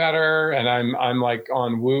slept better, and I'm like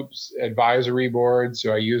on Whoop's advisory board.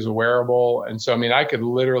 So I use a wearable. And so, I mean, I could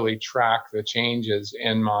literally track the changes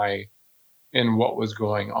in what was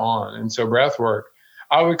going on. And so breath work,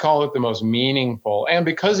 I would call it the most meaningful, and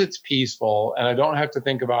because it's peaceful and I don't have to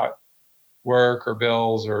think about work or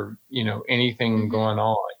bills or, anything going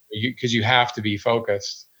on, because you have to be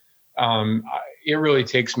focused. It really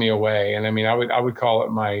takes me away. And I mean, I would call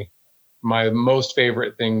it my most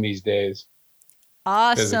favorite thing these days.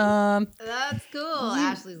 Awesome. That's cool.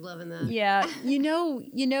 Ashley's loving that. Yeah. You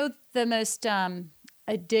know, the most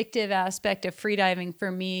addictive aspect of freediving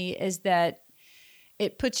for me is that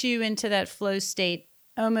it puts you into that flow state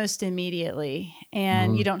almost immediately,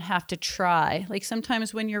 and you don't have to try. Like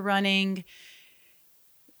sometimes when you're running,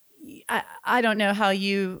 I don't know how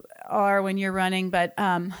you are when you're running, but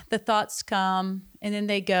the thoughts come and then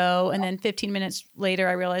they go. And then 15 minutes later,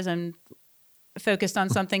 I realize I'm focused on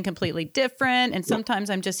something completely different. And sometimes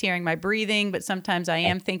I'm just hearing my breathing, but sometimes I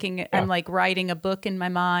am thinking, I'm like writing a book in my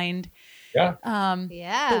mind. Yeah.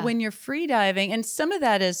 But when you're freediving, and some of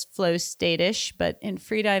that is flow state-ish, but in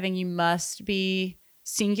freediving, you must be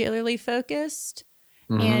singularly focused.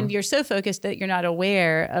 And you're so focused that you're not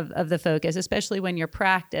aware of the focus, especially when you're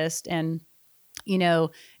practiced and, you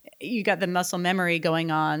know, you got the muscle memory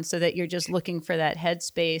going on so that you're just looking for that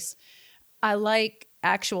headspace. I like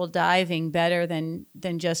actual diving better than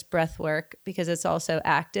just breath work because it's also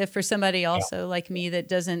active. For somebody also like me that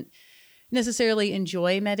doesn't necessarily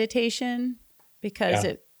enjoy meditation because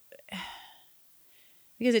it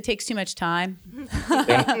takes too much time.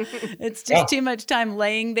 It's just too much time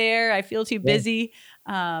laying there. I feel too busy.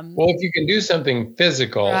 Well, if you can do something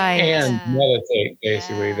physical and meditate,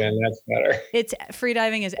 basically, then that's better.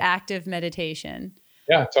 Freediving is active meditation.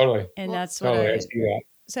 Yeah, totally. And that's totally, what I see that.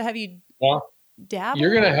 So have you dabbled?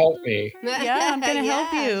 You're going to help me. Yeah, I'm going to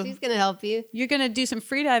help you. She's going to help you. You're going to do some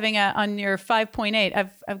freediving on your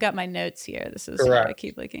 5.8. I've got my notes here. This is correct. I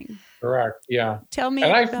keep looking. Correct. Yeah. Tell me.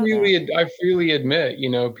 And about that. I freely admit, you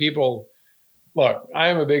know, people look, I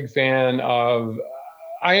am a big fan of,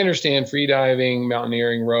 I understand freediving,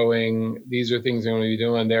 mountaineering, rowing. These are things I'm going to be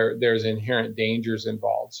doing. There's inherent dangers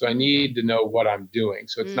involved. So I need to know what I'm doing.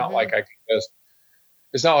 So it's not like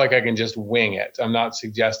it's not like I can just wing it. I'm not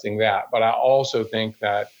suggesting that, but I also think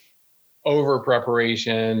that over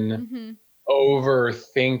preparation,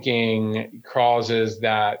 overthinking causes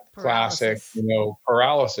that classic, you know,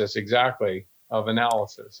 paralysis exactly of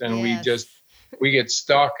analysis. And we get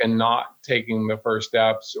stuck and not taking the first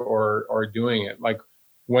steps or doing it. Like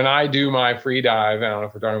when I do my free dive, I don't know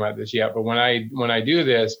if we're talking about this yet, but when I do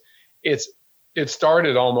this, it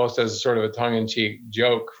started almost as a sort of a tongue-in-cheek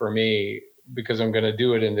joke for me because I'm going to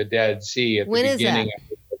do it in the Dead Sea at the beginning of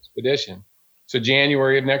the expedition. So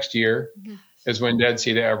January of next year is when Dead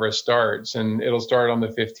Sea to Everest starts, and it'll start on the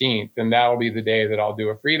 15th, and that'll be the day that I'll do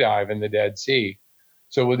a free dive in the Dead Sea.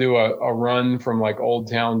 So we'll do a run from like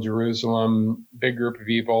Old Town Jerusalem, big group of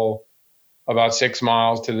people, about 6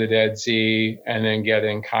 miles to the Dead Sea, and then get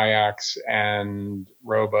in kayaks and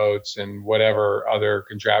rowboats and whatever other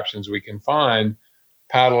contraptions we can find,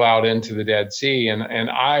 paddle out into the Dead Sea. And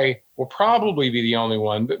I will probably be the only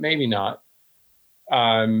one, but maybe not. But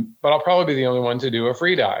I'll probably be the only one to do a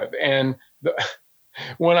free dive. And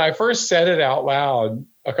when I first said it out loud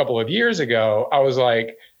a couple of years ago, I was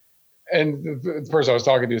like, and the person I was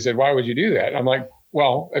talking to said, "Why would you do that?" I'm like,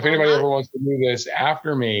 well, if anybody ever wants to do this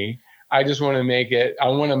after me, I just want to I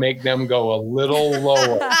want to make them go a little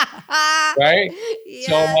lower. Right? Yes.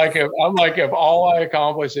 So I'm like, if all I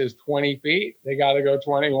accomplish is 20 feet, they got to go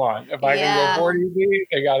 21. If I can go 40 feet,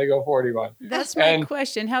 they got to go 41. That's my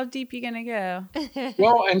question. How deep you going to go?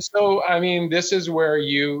 Well, and so, I mean, this is where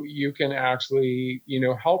you can actually, you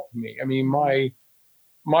know, help me. I mean,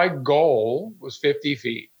 my goal was 50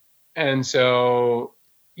 feet. And so,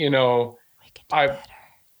 you know, I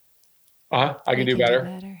can do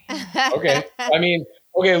better. Okay. I mean,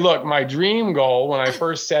 okay, look, my dream goal when I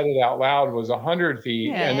first said it out loud was 100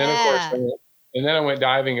 feet. And then, of course, I went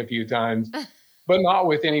diving a few times, but not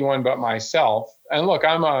with anyone but myself. And look,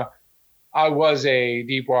 I was a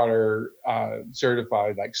deep water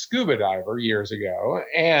certified like scuba diver years ago.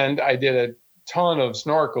 And I did a ton of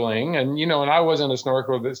snorkeling. And, you know, and I wasn't a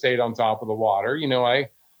snorkeler that stayed on top of the water. You know,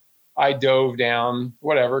 I dove down,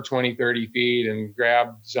 20, 30 feet and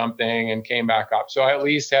grabbed something and came back up. So I at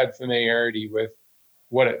least had familiarity with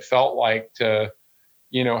what it felt like to,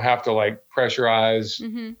 you know, have to like pressurize,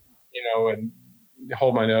 you know, and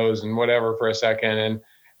hold my nose and whatever for a second. And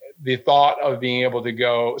the thought of being able to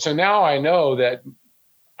go. So now I know that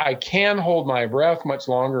I can hold my breath much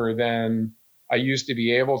longer than I used to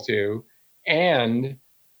be able to. And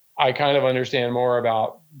I kind of understand more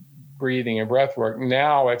about breathing and breath work.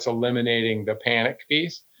 Now it's eliminating the panic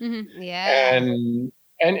piece. Yeah.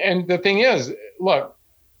 And the thing is, look,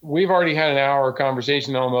 we've already had an hour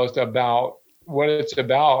conversation almost about what it's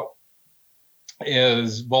about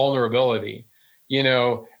is vulnerability, you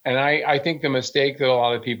know, and I think the mistake that a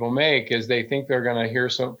lot of people make is they think they're going to hear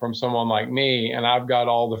from someone like me and I've got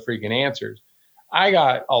all the freaking answers. I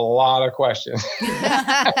got a lot of questions.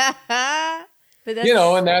 But that's,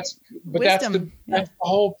 and that's the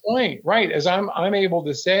whole point, right? As I'm able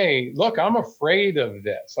to say, look, I'm afraid of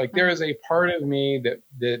this. Like there is a part of me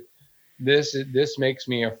that this makes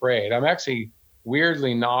me afraid. I'm actually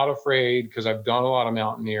weirdly not afraid because I've done a lot of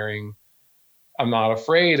mountaineering. I'm not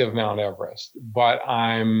afraid of Mount Everest, but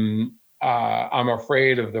I'm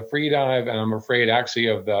afraid of the free dive, and I'm afraid actually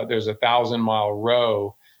of there's a 1,000-mile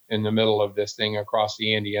row in the middle of this thing across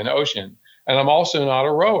the Indian Ocean. And I'm also not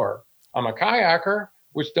a rower. I'm a kayaker,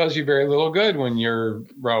 which does you very little good when you're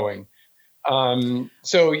rowing.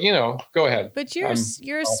 So, go ahead. But you're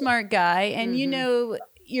a smart guy, and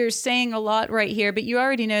you're saying a lot right here, but you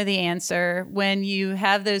already know the answer. When you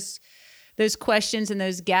have those questions and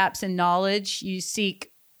those gaps in knowledge, you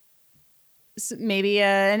seek maybe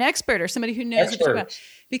an expert or somebody who knows what you're about.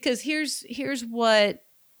 Because here's what,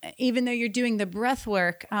 even though you're doing the breath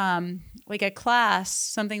work, like a class,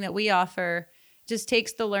 something that we offer just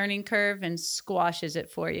takes the learning curve and squashes it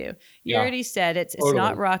for you. You already said it's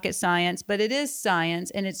not rocket science, but it is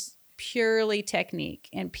science, and it's purely technique.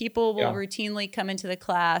 And people will routinely come into the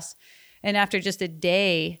class, and after just a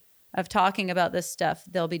day of talking about this stuff,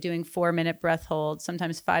 they'll be doing 4-minute breath holds,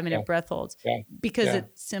 sometimes 5-minute breath holds, because it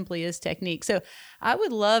simply is technique. So I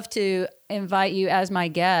would love to invite you as my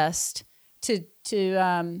guest to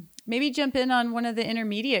maybe jump in on one of the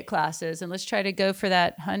intermediate classes, and let's try to go for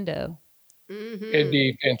that hundo. It'd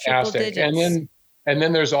be fantastic. And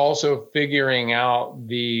then there's also figuring out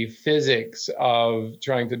the physics of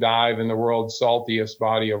trying to dive in the world's saltiest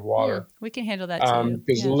body of water. We can handle that too.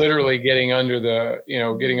 Because literally getting under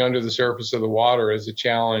the surface of the water is a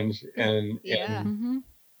challenge. And a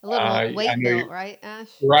little weight built, right, Ash?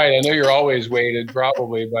 Right. I know you're always weighted,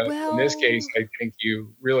 probably, but in this case, I think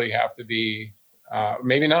you really have to be.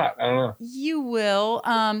 Maybe not. I don't know. You will.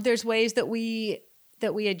 There's ways that we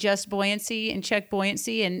adjust buoyancy and check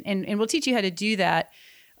buoyancy, and we'll teach you how to do that.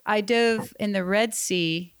 I dove in the Red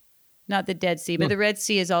Sea, not the Dead Sea, but the Red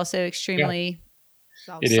Sea is also extremely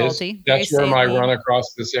salty. That's where my run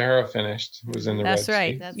across the Sahara finished, was in the Red Sea. That's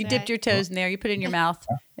right. You dipped your toes in there. You put it in your mouth.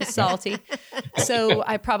 It's salty. So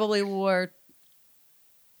I probably wore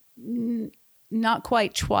not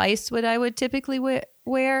quite twice what I would typically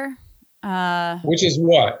wear. Which is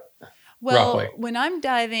what? Well, roughly? When I'm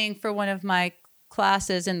diving for one of my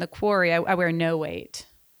classes in the quarry, I wear no weight.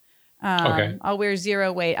 I'll wear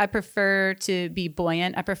 0 weight. I prefer to be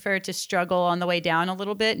buoyant. I prefer to struggle on the way down a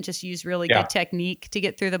little bit and just use really good technique to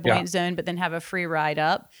get through the buoyant zone, but then have a free ride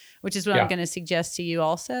up, which is what I'm going to suggest to you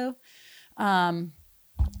also.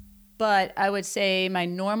 But I would say my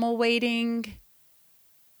normal weighting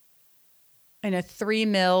in a 3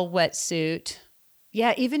 mil wetsuit.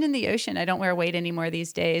 Yeah, even in the ocean, I don't wear weight anymore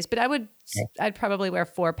these days. But I'd probably wear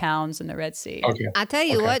 4 pounds in the Red Sea. Okay. I tell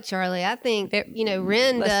you what, Charlie, I think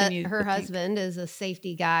Ren, her husband, is a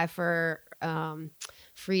safety guy for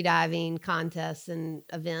free diving contests and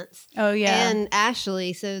events. Oh yeah, and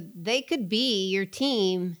Ashley, so they could be your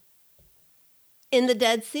team in the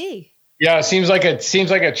Dead Sea. Yeah, it seems like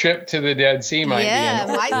a trip to the Dead Sea might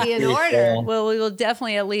be in order. Well, we will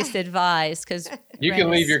definitely at least advise, because you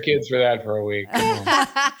can leave your kids for that for a week.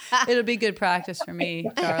 It'll be good practice for me,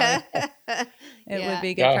 Charlie. It would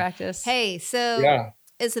be good practice. Hey, so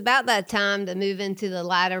it's about that time to move into the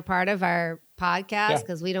latter part of our podcast,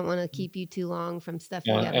 because we don't want to keep you too long from stuff.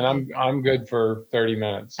 And I'm good for 30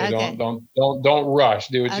 minutes. So don't rush.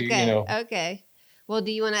 Do what you know. Okay. Well,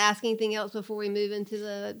 do you want to ask anything else before we move into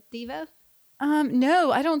the Devo?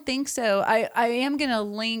 No, I don't think so. I am going to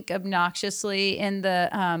link obnoxiously in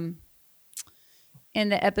the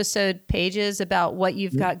episode pages about what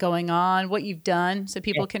you've got going on, what you've done, so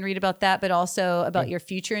people can read about that, but also about your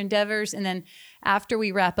future endeavors. And then after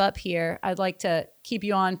we wrap up here, I'd like to keep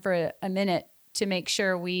you on for a minute to make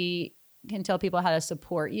sure we can tell people how to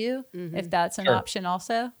support you, if that's an option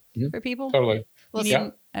also for people. Totally.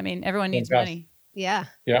 Well, everyone needs money. Yeah.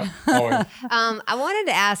 Yeah. Always. I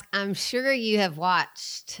wanted to ask, I'm sure you have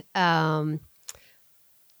watched Chariots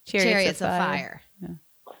of Fire. Yeah.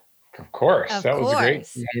 Of course. That was one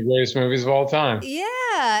of the greatest movies of all time. Yeah.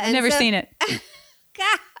 I've never seen it.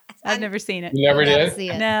 God, I've never seen it. You never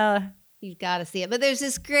did? No. You've got to see it. But there's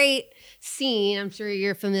this great scene I'm sure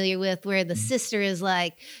you're familiar with where the sister is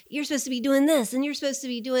like, you're supposed to be doing this and you're supposed to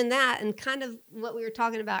be doing that. And kind of what we were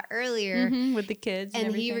talking about earlier. With the kids.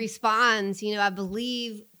 And he responds, I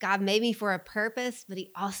believe God made me for a purpose, but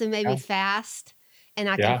he also made me fast. And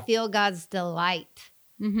I can feel God's delight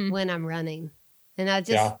when I'm running. And I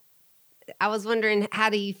was wondering,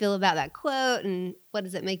 how do you feel about that quote and what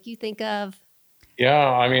does it make you think of? Yeah,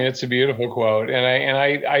 I mean, it's a beautiful quote. And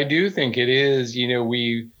I do think it is,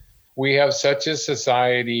 we have such a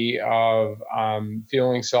society of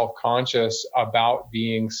feeling self-conscious about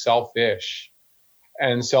being selfish,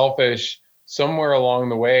 and selfish somewhere along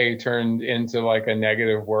the way turned into like a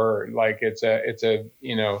negative word. Like it's a,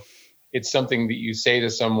 it's something that you say to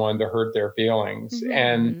someone to hurt their feelings. Mm-hmm.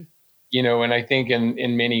 And, and I think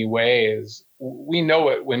in many ways, we know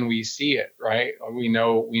it when we see it, right? We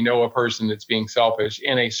know a person that's being selfish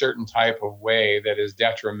in a certain type of way that is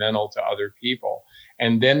detrimental to other people.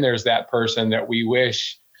 And then there's that person that we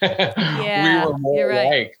wish we were more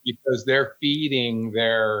like, because they're feeding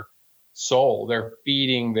their soul, they're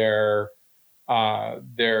feeding their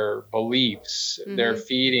beliefs, they're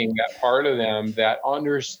feeding that part of them that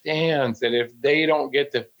understands that if they don't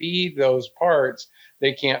get to feed those parts,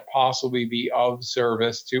 they can't possibly be of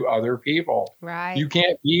service to other people. Right. You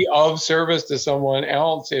can't be of service to someone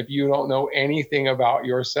else if you don't know anything about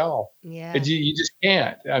yourself. Yeah. You just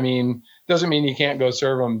can't. I mean, doesn't mean you can't go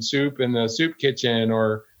serve them soup in the soup kitchen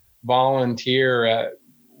or volunteer at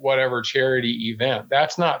whatever charity event.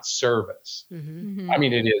 That's not service. I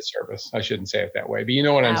mean, it is service. I shouldn't say it that way, but you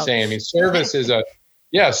know what I'm saying? I mean, service is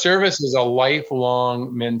a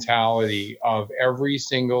lifelong mentality of every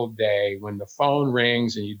single day when the phone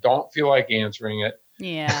rings and you don't feel like answering it.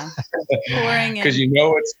 Yeah. Pouring because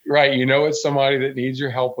it's right. It's somebody that needs your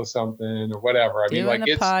help with something or whatever. I mean, like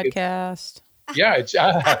it's podcast.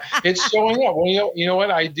 It's showing up. Well, you know what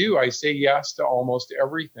I do? I say yes to almost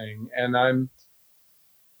everything. And I'm,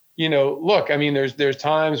 look, I mean, there's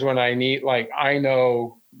times when I need, like, I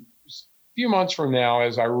know a few months from now,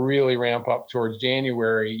 as I really ramp up towards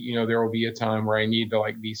January, there will be a time where I need to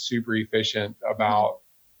like be super efficient about,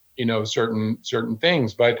 certain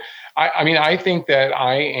things. But I think that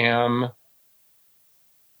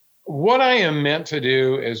what I am meant to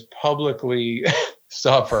do is publicly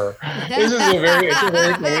suffer. This is a very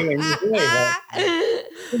funny thing to say.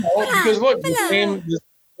 Because look, the same,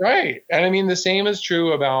 right. And I mean, the same is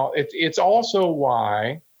true about it. It's also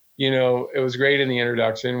why, it was great in the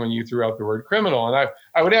introduction when you threw out the word criminal. And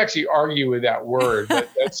I would actually argue with that word, but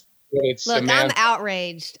that's what it's. Look, I'm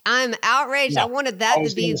outraged. Yeah. I wanted that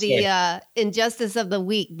to be the injustice of the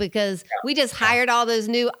week, because we just hired all those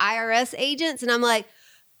new IRS agents. And I'm like,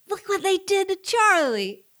 look what they did to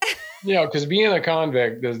Charlie. Because being a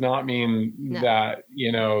convict does not mean that,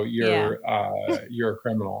 you're a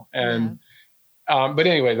criminal. And, but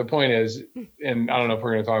anyway, the point is, and I don't know if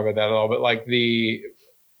we're going to talk about that at all, but like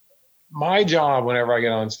my job whenever I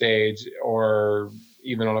get on stage or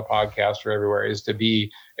even on a podcast or everywhere is to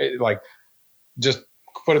be like, just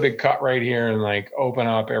put a big cut right here and like open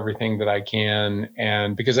up everything that I can.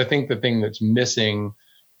 And because I think the thing that's missing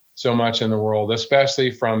so much in the world,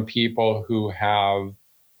 especially from people who have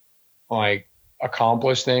like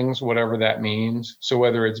accomplish things, whatever that means. So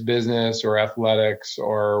whether it's business or athletics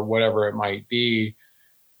or whatever it might be,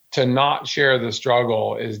 to not share the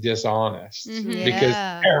struggle is dishonest because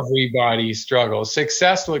everybody struggles.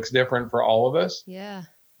 Success looks different for all of us. Yeah.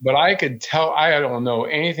 But I could tell, I don't know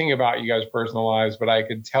anything about you guys' personal lives, but I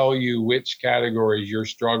could tell you which categories your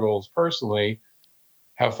struggles personally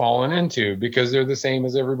have fallen into, because they're the same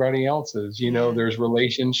as everybody else's. There's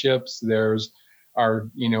relationships, there's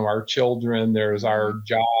our children, there's our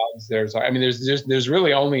jobs, there's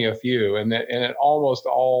really only a few, and it almost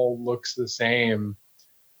all looks the same,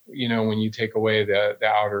 when you take away the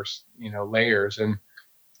outer, layers. And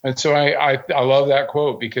so I love that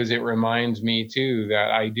quote, because it reminds me too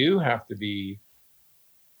that I do have to be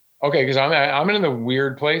okay, because I'm in a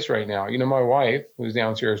weird place right now. My wife, who's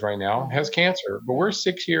downstairs right now, has cancer, but we're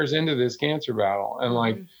 6 years into this cancer battle, and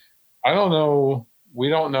like I don't know. We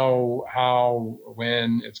don't know how,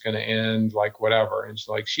 when it's going to end, like whatever. And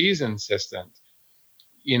she's insistent.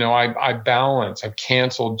 I balance. I've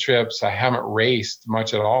canceled trips. I haven't raced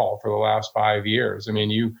much at all for the last 5 years. I mean,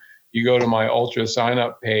 you go to my ultra sign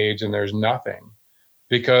up page and there's nothing,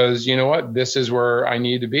 because you know what? This is where I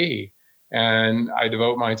need to be. And I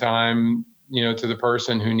devote my time, to the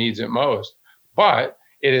person who needs it most. But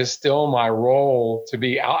it is still my role to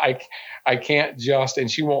be, I can't just,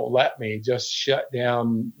 and she won't let me just shut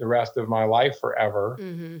down the rest of my life forever,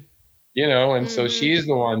 and so she's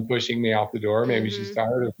the one pushing me out the door. Maybe she's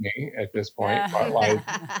tired of me at this point, but like,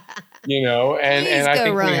 and I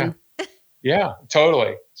think yeah,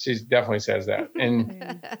 totally. She definitely says that. And,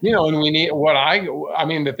 and we need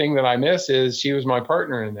the thing that I miss is she was my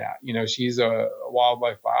partner in that. She's a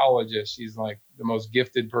wildlife biologist. She's like the most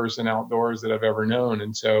gifted person outdoors that I've ever known.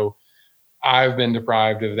 And so I've been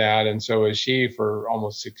deprived of that. And so is she for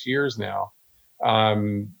almost 6 years now.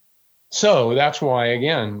 So that's why,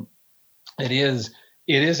 again, it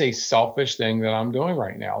it is a selfish thing that I'm doing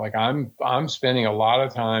right now. Like I'm spending a lot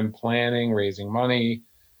of time planning, raising money,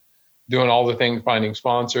 doing all the things, finding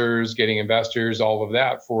sponsors, getting investors, all of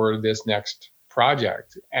that for this next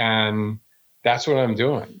project. And that's what I'm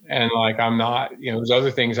doing. And like, I'm not, there's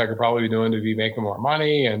other things I could probably be doing to be making more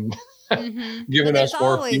money and giving us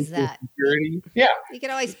more future security. Yeah. You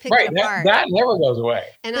can always pick right. it apart. That never goes away.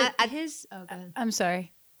 And I'm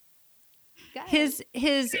sorry.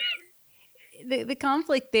 The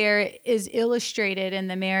conflict there is illustrated in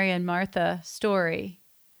the Mary and Martha story.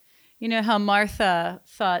 You know how Martha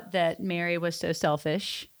thought that Mary was so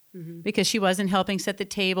selfish because she wasn't helping set the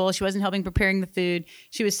table. She wasn't helping preparing the food.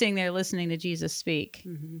 She was sitting there listening to Jesus speak.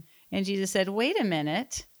 And Jesus said, wait a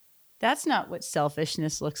minute. That's not what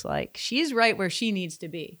selfishness looks like. She's right where she needs to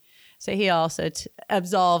be. So he also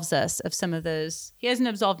absolves us of some of those. He hasn't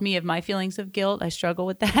absolved me of my feelings of guilt. I struggle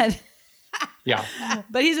with that. Yeah.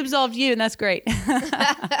 But he's absolved you, and that's great.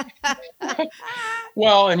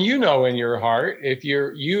 Well, and in your heart, if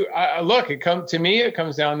look, it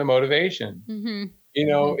comes down to motivation.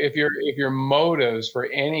 If your motives for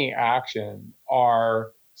any action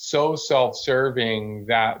are so self-serving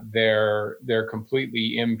that they're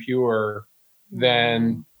completely impure,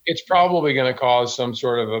 then it's probably going to cause some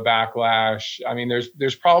sort of a backlash. I mean,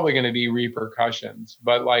 there's probably going to be repercussions,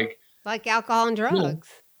 but like alcohol and drugs.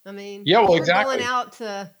 I mean, yeah, well, we're exactly. going out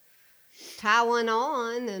to tie one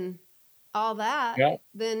on and all that,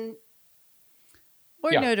 then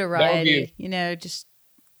notoriety, just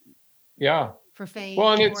for fame,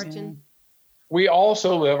 and fortune. We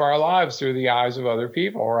also live our lives through the eyes of other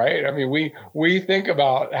people, right? I mean, we think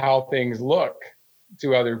about how things look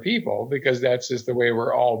to other people because that's just the way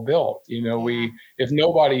we're all built. If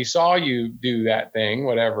nobody saw you do that thing,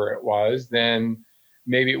 whatever it was, then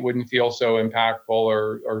maybe it wouldn't feel so impactful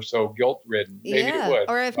or so guilt-ridden. Maybe it would.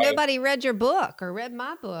 Or if nobody read your book or read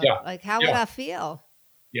my book, how would I feel?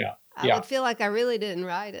 Yeah. I would feel like I really didn't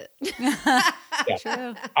write it.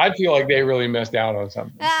 True. I'd feel like they really missed out on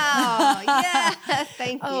something. Oh, yeah.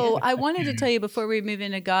 Thank you. Oh, I wanted to tell you before we move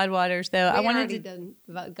into God Waters, though. We're already done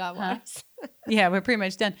about God Waters. Yeah, we're pretty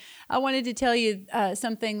much done. I wanted to tell you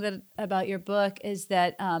something about your book is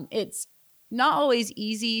that it's not always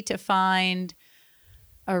easy to find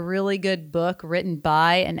a really good book written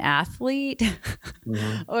by an athlete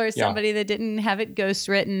or somebody that didn't have it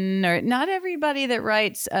ghostwritten, or not everybody that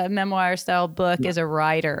writes a memoir style book is a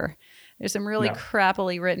writer. There's some really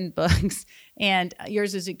crappily written books, and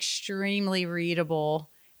yours is extremely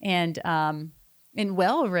readable and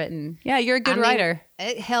well written. Yeah, you're a good writer.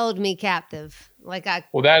 It held me captive.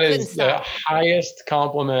 That is the highest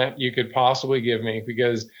compliment you could possibly give me,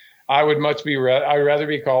 because I would I'd rather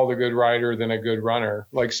be called a good writer than a good runner.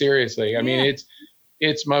 Like, seriously. I mean,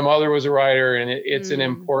 it's my mother was a writer, and it's an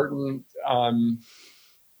important,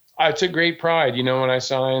 I took great pride, when I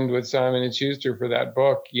signed with Simon & Schuster for that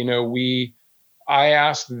book, I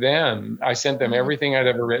asked them, I sent them everything I'd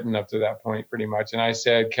ever written up to that point, pretty much. And I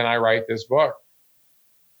said, can I write this book?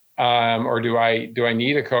 Or do I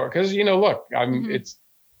need a cause look,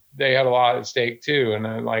 they had a lot at stake too. And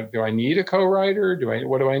I'm like, do I need a co-writer?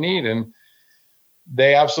 What do I need? And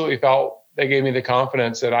they absolutely they gave me the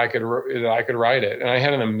confidence that I could write it. And I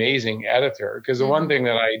had an amazing editor, because the one thing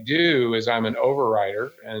that I do is I'm an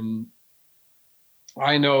overwriter, and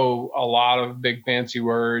I know a lot of big fancy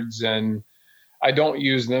words, and I don't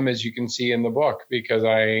use them, as you can see in the book, because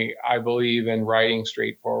I believe in writing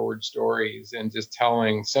straightforward stories, and just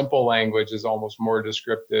telling simple language is almost more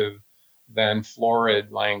descriptive than florid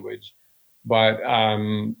language. But,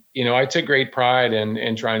 I took great pride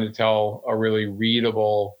in trying to tell a really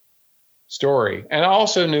readable story. And I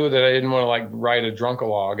also knew that I didn't want to write a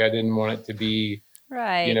drunkalogue. I didn't want it to be,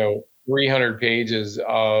 300 pages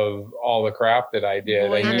of all the crap that I did.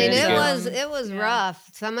 Boy, it was rough.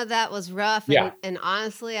 Some of that was rough. And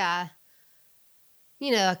honestly, I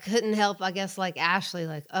couldn't help, I guess, like Ashley,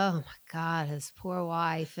 oh my God, his poor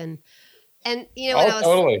wife. And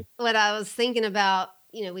what I was thinking about,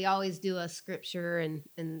 we always do a scripture,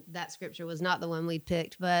 and that scripture was not the one we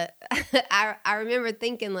picked, but I remember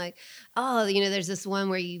thinking there's this one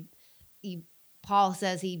where Paul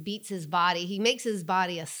says he beats his body. He makes his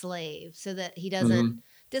body a slave so that he doesn't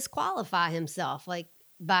disqualify himself,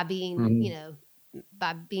 by being,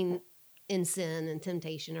 by being in sin and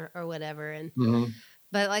temptation or whatever. And,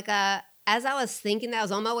 but as I was thinking that, I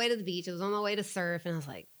was on my way to the beach, I was on my way to surf, and I was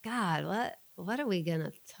like, God, what are we going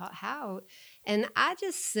to talk? How? And I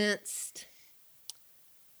just sensed,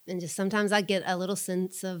 and just sometimes I get a little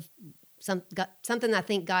sense of something I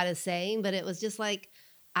think God is saying, but it was just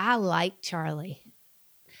I like Charlie.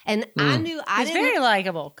 And I knew I He's very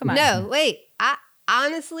likable. Come on. No, wait.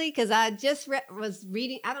 honestly, because I just was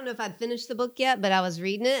reading, I don't know if I'd finished the book yet, but I was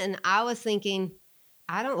reading it and I was thinking,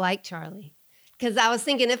 I don't like Charlie. Because I was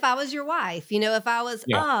thinking, if I was your wife, if I was,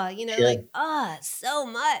 sure. So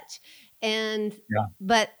much. And,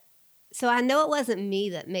 but, so I know it wasn't me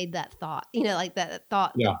that made that thought, like that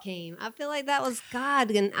thought that came. I feel like that was God.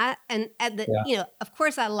 And of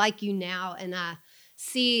course I like you now and I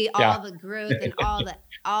see all the growth and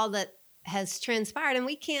all that has transpired. And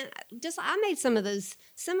I made some of those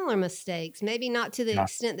similar mistakes, maybe not to the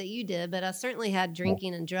extent that you did, but I certainly had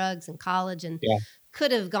drinking and drugs in college and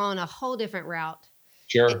could have gone a whole different route.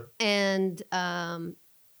 Sure. And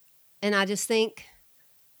I just think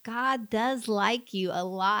God does like you a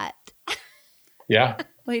lot. Yeah.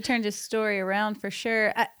 Well, he turned his story around for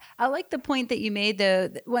sure. I like the point that you made, though.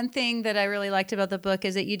 One thing that I really liked about the book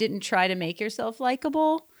is that you didn't try to make yourself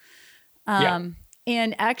likable. And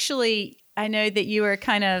actually, I know that you were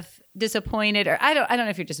kind of disappointed, or I don't know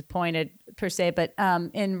if you're disappointed per se, but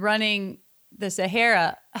in running the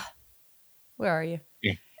Sahara, where are you?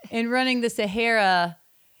 Yeah. In running the Sahara,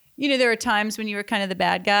 there were times when you were kind of the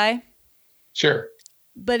bad guy. Sure.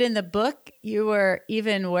 But in the book, you were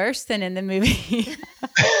even worse than in the movie.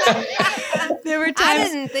 There were times I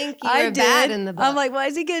didn't think you were bad in the book. I'm like, why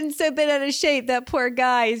is he getting so bent out of shape? That poor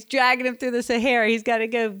guy. He's dragging him through the Sahara. He's got to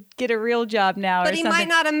go get a real job now. But he might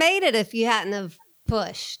not have made it if you hadn't have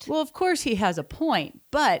pushed. Well, of course he has a point,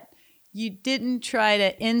 but you didn't try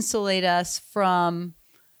to insulate us from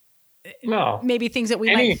maybe things that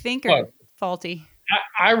we might think are faulty.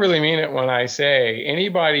 I really mean it when I say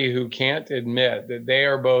anybody who can't admit that they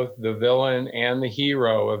are both the villain and the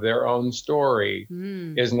hero of their own story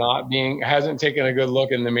hasn't taken a good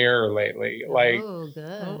look in the mirror lately. Like,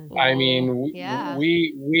 good. I mean,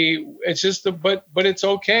 we it's just but it's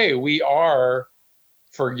okay. We are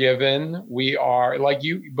forgiven. We are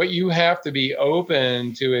but you have to be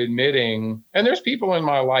open to admitting, and there's people in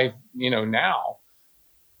my life, now,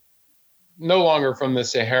 no longer from the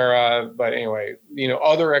Sahara, but anyway,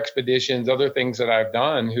 other expeditions, other things that I've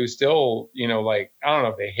done who still, I don't know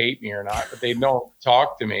if they hate me or not, but they don't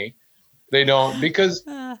talk to me. They don't, because,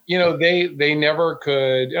 they never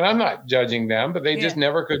could, and I'm not judging them, but they just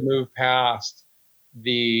never could move past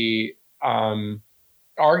the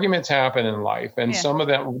arguments happen in life. And some of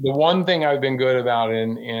them, the one thing I've been good about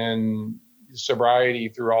in sobriety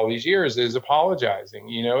through all these years is apologizing.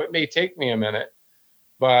 It may take me a minute.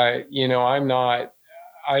 But,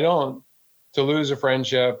 to lose a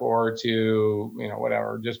friendship or to,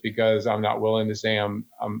 whatever, just because I'm not willing to say I'm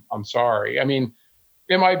sorry. I mean,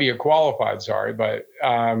 it might be a qualified sorry, but,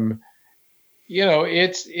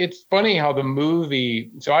 it's funny how the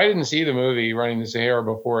movie, so I didn't see the movie Running the Sahara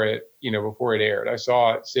before it aired. I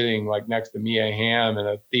saw it sitting like next to Mia Hamm in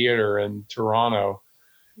a theater in Toronto,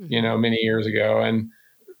 many years ago. And,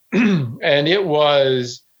 and it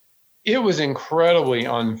was incredibly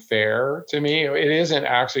unfair to me. It isn't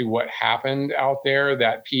actually what happened out there,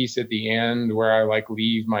 that piece at the end where I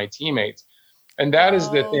leave my teammates. And that is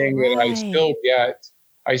the thing that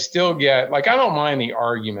I still get, I don't mind the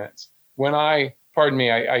arguments when I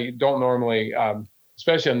don't normally,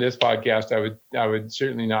 especially on this podcast, I would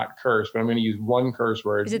certainly not curse, but I'm going to use one curse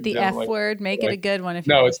word. Is it the F word? Make it a good one.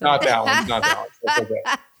 No, it's not that one. It's not that one. It's okay.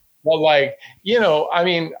 But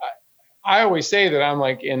I always say that I'm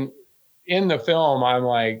in the film, I'm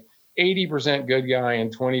 80% good guy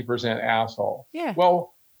and 20% asshole. Yeah.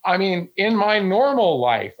 Well, in my normal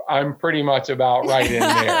life, I'm pretty much about right in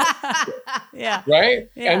there. Yeah. Right.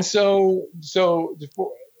 Yeah. And so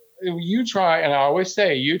you try, and I always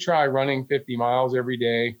say, you try running 50 miles every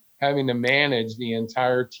day, having to manage the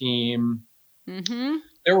entire team. Mm-hmm.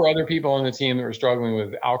 There were other people on the team that were struggling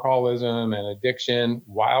with alcoholism and addiction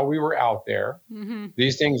while we were out there. Mm-hmm.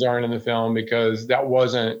 These things aren't in the film because I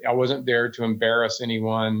wasn't there to embarrass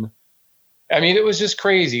anyone. It was just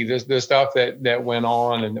crazy. The stuff that went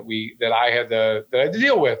on and that I had to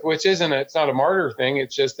deal with, which it's not a martyr thing.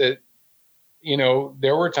 It's just that,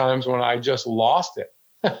 there were times when I just lost it.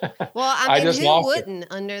 Well, who wouldn't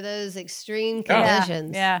under those extreme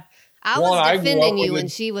conditions? Yeah. I was defending you when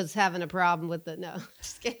she was having a problem with it. No,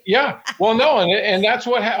 just kidding. Yeah. Well, no. And that's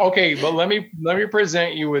what, okay. But let me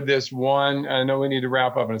present you with this one. I know we need to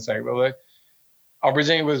wrap up in a second, but I'll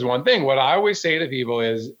present you with this one thing. What I always say to people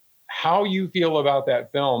is how you feel about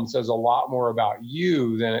that film says a lot more about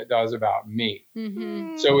you than it does about me.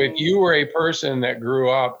 Mm-hmm. So if you were a person that grew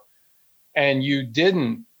up and you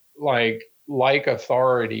didn't like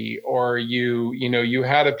authority, or you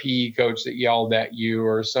had a PE coach that yelled at you,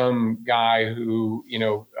 or some guy who,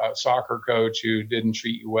 a soccer coach who didn't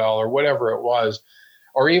treat you well, or whatever it was,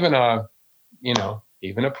 or even a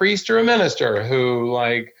even a priest or a minister who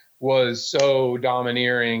like was so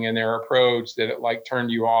domineering in their approach that it like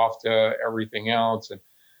turned you off to everything else. And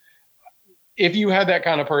if you had that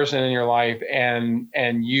kind of person in your life and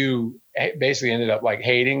you basically ended up like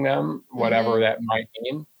hating them, whatever that might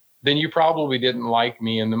mean, then you probably didn't like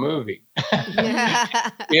me in the movie.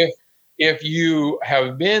 If you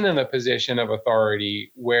have been in a position of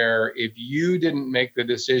authority where if you didn't make the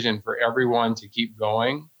decision for everyone to keep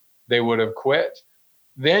going, they would have quit,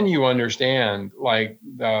 then you understand like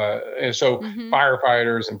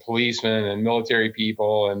firefighters and policemen and military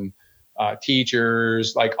people and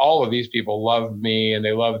teachers, like all of these people loved me and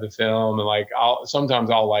they loved the film. And like,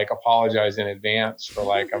 sometimes I'll like apologize in advance for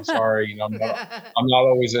like, I'm sorry, I'm not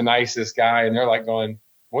always the nicest guy. And they're like going,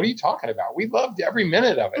 what are you talking about? We loved every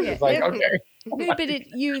minute of it. It's like, okay. But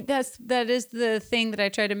that is the thing that I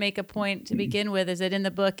try to make a point to begin with, is that in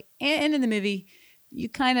the book and in the movie, you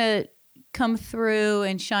kind of come through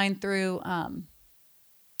and shine through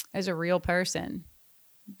as a real person.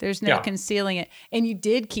 There's no concealing it. And you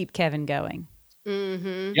did keep Kevin going.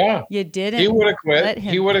 Mm-hmm. Yeah. You didn't. He would have quit.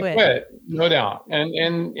 He would have quit. No doubt.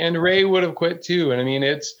 And Ray would have quit too. And I mean,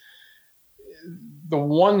 it's the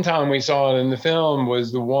one time we saw it in the film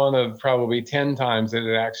was the one of probably 10 times that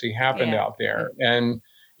it actually happened out there. And,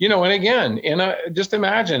 and again, just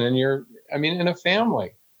imagine in a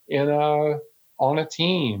family, on a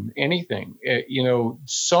team, anything,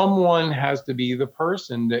 someone has to be the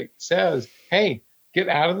person that says, hey, get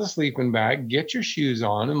out of the sleeping bag, get your shoes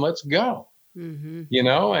on, and let's go. Mm-hmm.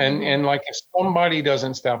 And like if somebody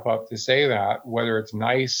doesn't step up to say that, whether it's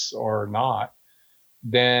nice or not,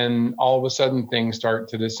 then all of a sudden things start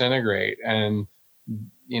to disintegrate. And,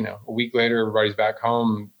 a week later, everybody's back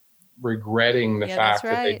home regretting the fact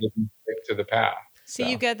that they didn't stick to the path. So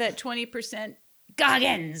you got that 20%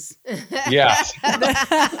 Goggins. Yes.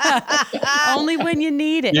 Only when you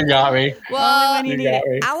need it. You got me. Well, only when you need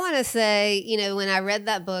it. I want to say, when I read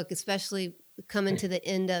that book, especially coming to the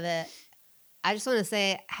end of it, I just want to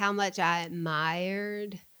say how much I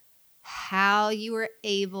admired how you were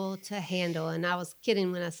able to handle, and I was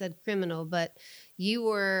kidding when I said criminal, but you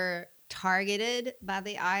were targeted by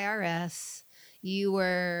the IRS. You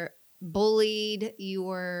were bullied. You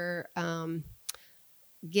were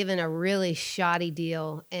given a really shoddy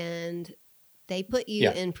deal, and they put you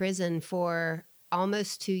in prison for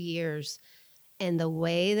almost 2 years. And the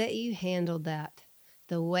way that you handled that,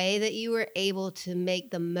 the way that you were able to make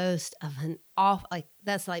the most of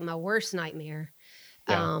that's like my worst nightmare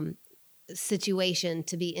situation,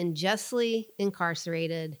 to be unjustly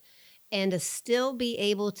incarcerated and to still be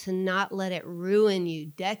able to not let it ruin you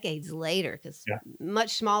decades later, because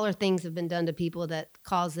much smaller things have been done to people that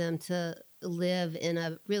cause them to live in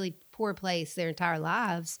a really poor place their entire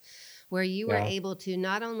lives, where you were able to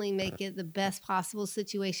not only make it the best possible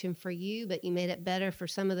situation for you, but you made it better for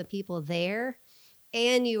some of the people there.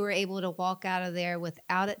 And you were able to walk out of there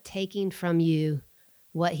without it taking from you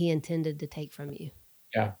what he intended to take from you.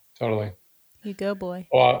 Yeah, totally. You go, boy.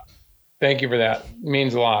 Well, thank you for that. It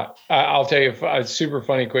means a lot. I'll tell you a super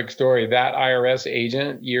funny quick story. That IRS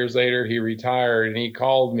agent, years later, he retired, and he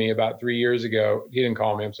called me about 3 years ago. He didn't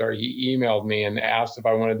call me, I'm sorry. He emailed me and asked if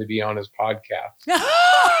I wanted to be on his podcast.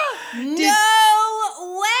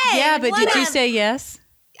 No way. Yeah, but did you say yes?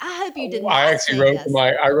 I hope you didn't. I actually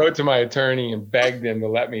wrote to my attorney and begged him to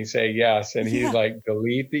let me say yes, and he's like,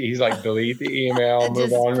 delete the email,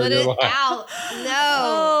 move on with your life. Out.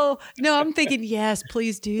 No. Oh, no, I'm thinking, yes,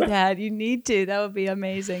 please do that. You need to. That would be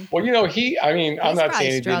amazing. Well, I'm not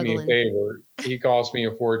saying he did me a favor. He cost me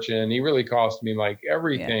a fortune. He really cost me like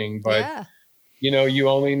everything, but you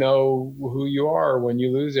only know who you are when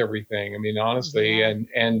you lose everything. I mean, honestly, and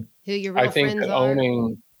who your real I think friends that are.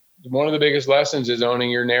 One of the biggest lessons is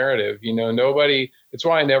owning your narrative. It's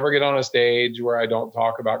why I never get on a stage where I don't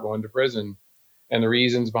talk about going to prison and the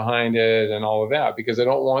reasons behind it and all of that, because I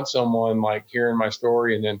don't want someone like hearing my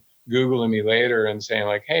story and then Googling me later and saying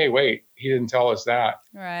like, hey, wait, he didn't tell us that.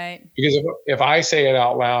 Right. Because if I say it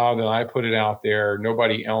out loud and I put it out there,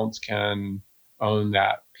 nobody else can own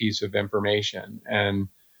that piece of information. And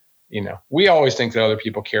we always think that other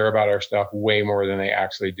people care about our stuff way more than they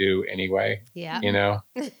actually do anyway. Yeah.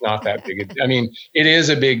 It's not that big. It is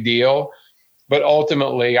a big deal, but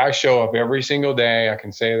ultimately I show up every single day. I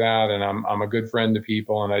can say that. And I'm a good friend to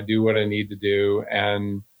people and I do what I need to do.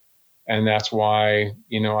 And that's why,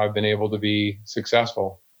 I've been able to be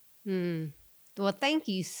successful. Well, thank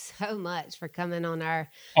you so much for coming on our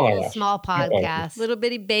small Oh, podcast. Little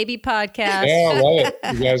bitty baby podcast. Yeah, I love it.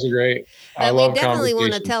 You guys are great. I love we definitely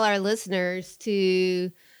want to conversations. tell our listeners to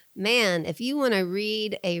Man, if you want to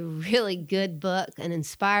read a really good book, an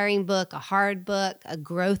inspiring book, a hard book, a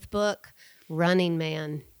growth book, Running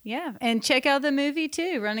Man. Yeah. And check out the movie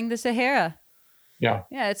too, Running the Sahara. Yeah.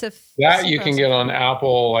 Yeah. It's that you can get on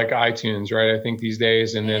Apple, like iTunes, right? I think these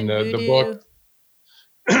days. And then the book,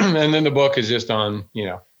 and then the book is just on,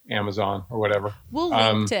 Amazon or whatever. We'll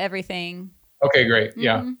link to everything. Okay, great. Mm-hmm.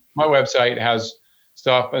 Yeah. My website has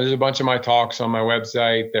stuff. There's a bunch of my talks on my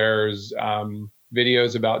website. There's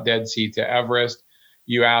videos about Dead Sea to Everest.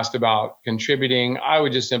 You asked about contributing. I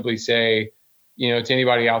would just simply say, to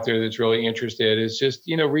anybody out there that's really interested, is just,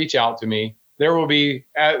 reach out to me. There will be,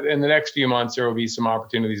 in the next few months, there will be some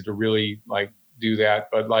opportunities to really do that.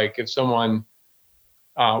 But if someone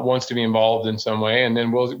wants to be involved in some way, and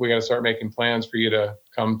then we got to start making plans for you to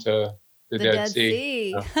come to the Dead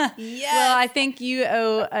Sea. Yes. Well, I think you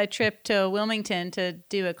owe a trip to Wilmington to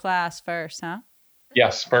do a class first, huh?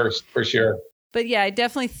 Yes, first, for sure. But yeah, I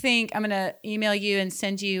definitely think I'm going to email you and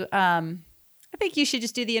send you, I think you should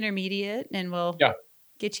just do the intermediate and we'll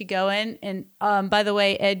get you going. And by the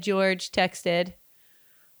way, Ed George texted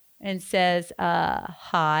and says,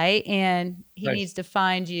 hi, and he needs to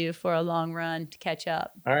find you for a long run to catch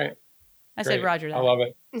up. All right. I said, Roger that. I love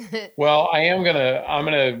it. Well, I'm going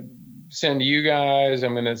to send you guys,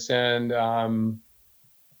 I'm going to send,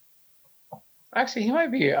 actually, he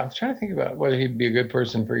might be, I was trying to think about whether he'd be a good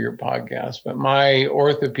person for your podcast, but my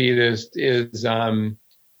orthopedist is,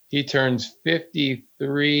 he turns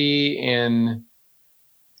 53 in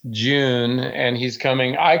June, and he's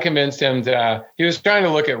coming. I convinced him he was trying to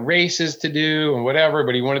look at races to do and whatever,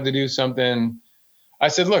 but he wanted to do something. I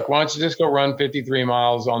said, look, why don't you just go run 53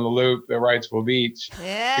 miles on the loop at Wrightsville Beach?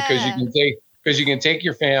 Yeah. Because you can take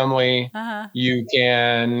your family, you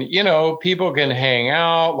can, people can hang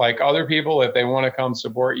out like other people. If they want to come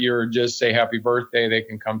support you or just say happy birthday, they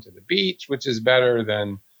can come to the beach, which is better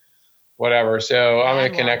than whatever. So I'm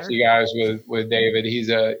going to connect you guys with David. He's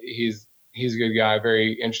a good guy,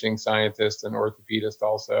 very interesting scientist and orthopedist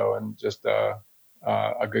also, and just a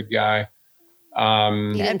good guy.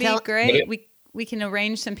 That'd be great. We can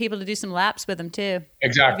arrange some people to do some laps with him too.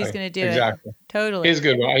 Exactly. If he's going to do it. Totally. He's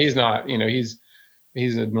good. He's not, he's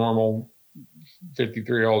a normal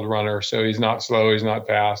 53-year-old runner. So he's not slow. He's not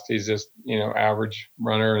fast. He's just, average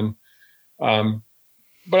runner. And,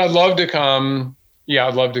 but I'd love to come. Yeah,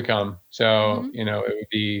 I'd love to come. So,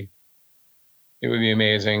 it would be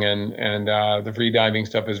amazing. And the free diving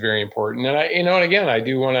stuff is very important. And and again, I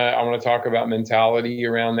want to talk about mentality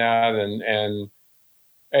around that.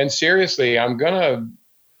 And seriously, I'm going to,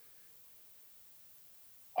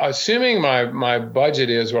 assuming my budget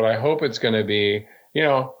is what I hope it's going to be,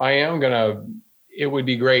 it would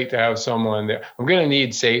be great to have someone that I'm going to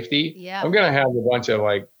need safety. Yeah. I'm going to have a bunch of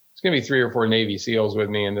it's going to be 3 or 4 Navy SEALs with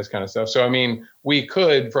me and this kind of stuff. So, we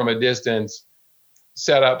could from a distance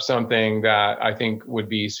set up something that I think would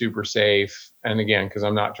be super safe. And again, because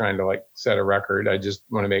I'm not trying to set a record, I just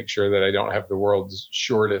want to make sure that I don't have the world's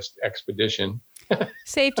shortest expedition.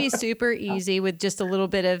 Safety is super easy with just a little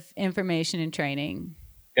bit of information and training.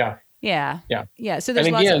 Yeah. So there's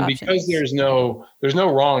lots of options. Because there's no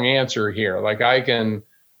wrong answer here.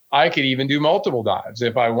 I could even do multiple dives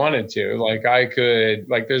if I wanted to.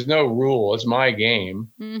 There's no rule. It's my game.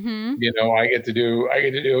 Mm-hmm. I get to do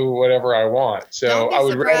whatever I want. So Don't be I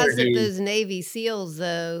would rather surprised at those Navy SEALs,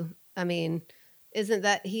 though. Isn't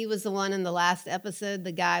that he was the one in the last episode?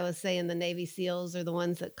 The guy was saying the Navy SEALs are the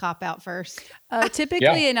ones that cop out first.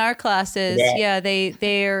 Typically in our classes,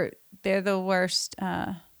 they're the worst.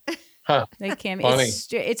 They can be.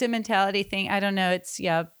 It's a mentality thing. I don't know.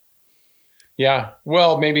 Yeah.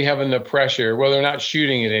 Well, maybe having the pressure. Well, they're not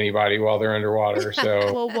shooting at anybody while they're underwater.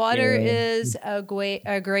 So well, water is a great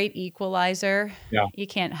equalizer. Yeah. You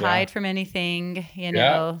can't hide from anything. You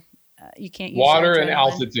can't use water and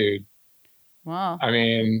altitude. Wow.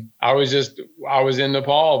 I was in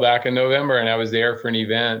Nepal back in November, and I was there for an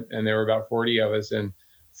event, and there were about 40 of us, and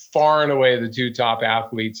far and away the 2 top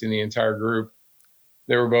athletes in the entire group.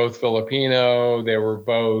 They were both Filipino. They were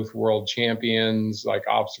both world champions,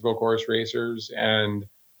 obstacle course racers, and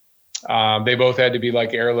they both had to be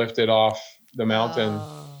airlifted off the mountain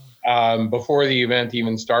before the event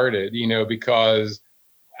even started. Because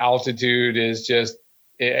altitude is just,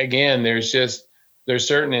 again, there's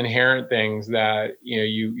certain inherent things that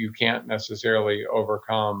you can't necessarily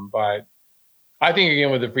overcome. But I think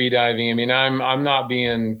again with the free diving, I'm not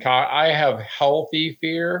being. I have healthy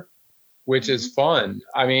fear, which is fun.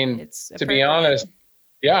 To be honest,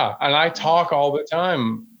 yeah. And I talk all the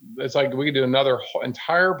time. It's we could do another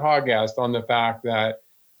entire podcast on the fact that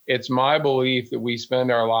it's my belief that we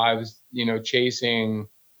spend our lives, chasing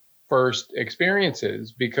first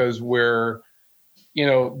experiences because they're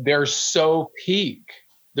so peak.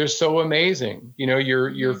 They're so amazing.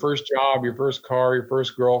 Your first job, your first car, your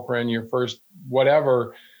first girlfriend, your first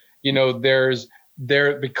whatever, because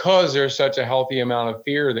there's such a healthy amount of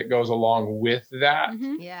fear that goes along with that.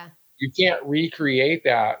 Yeah. You can't recreate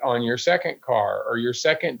that on your second car or your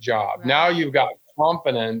second job. Right. Now you've got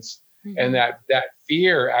confidence, and that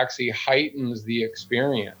fear actually heightens the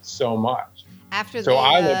experience so much. After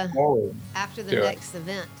I look forward after the next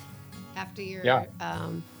event, after your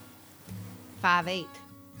 5-8,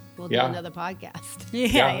 we'll do another podcast.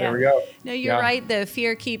 Yeah, there we go. No, you're right. The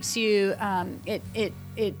fear keeps you. It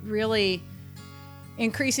really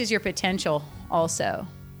increases your potential also.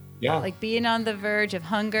 Yeah. Like being on the verge of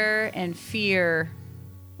hunger and fear,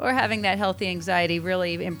 or having that healthy anxiety,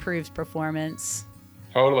 really improves performance.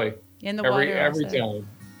 Totally. In the water.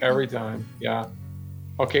 Every time. Yeah.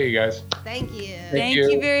 Okay, you guys. Thank you. Thank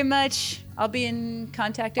you very much. I'll be in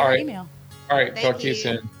contact over email. All right. Talk to you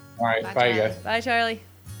soon. All right. Bye, you guys. Bye, Charlie.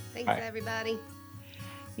 Thanks, everybody.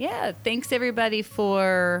 Yeah. Thanks, everybody,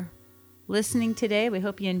 for listening today. We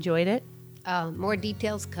hope you enjoyed it. More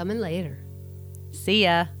details coming later. See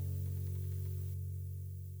ya.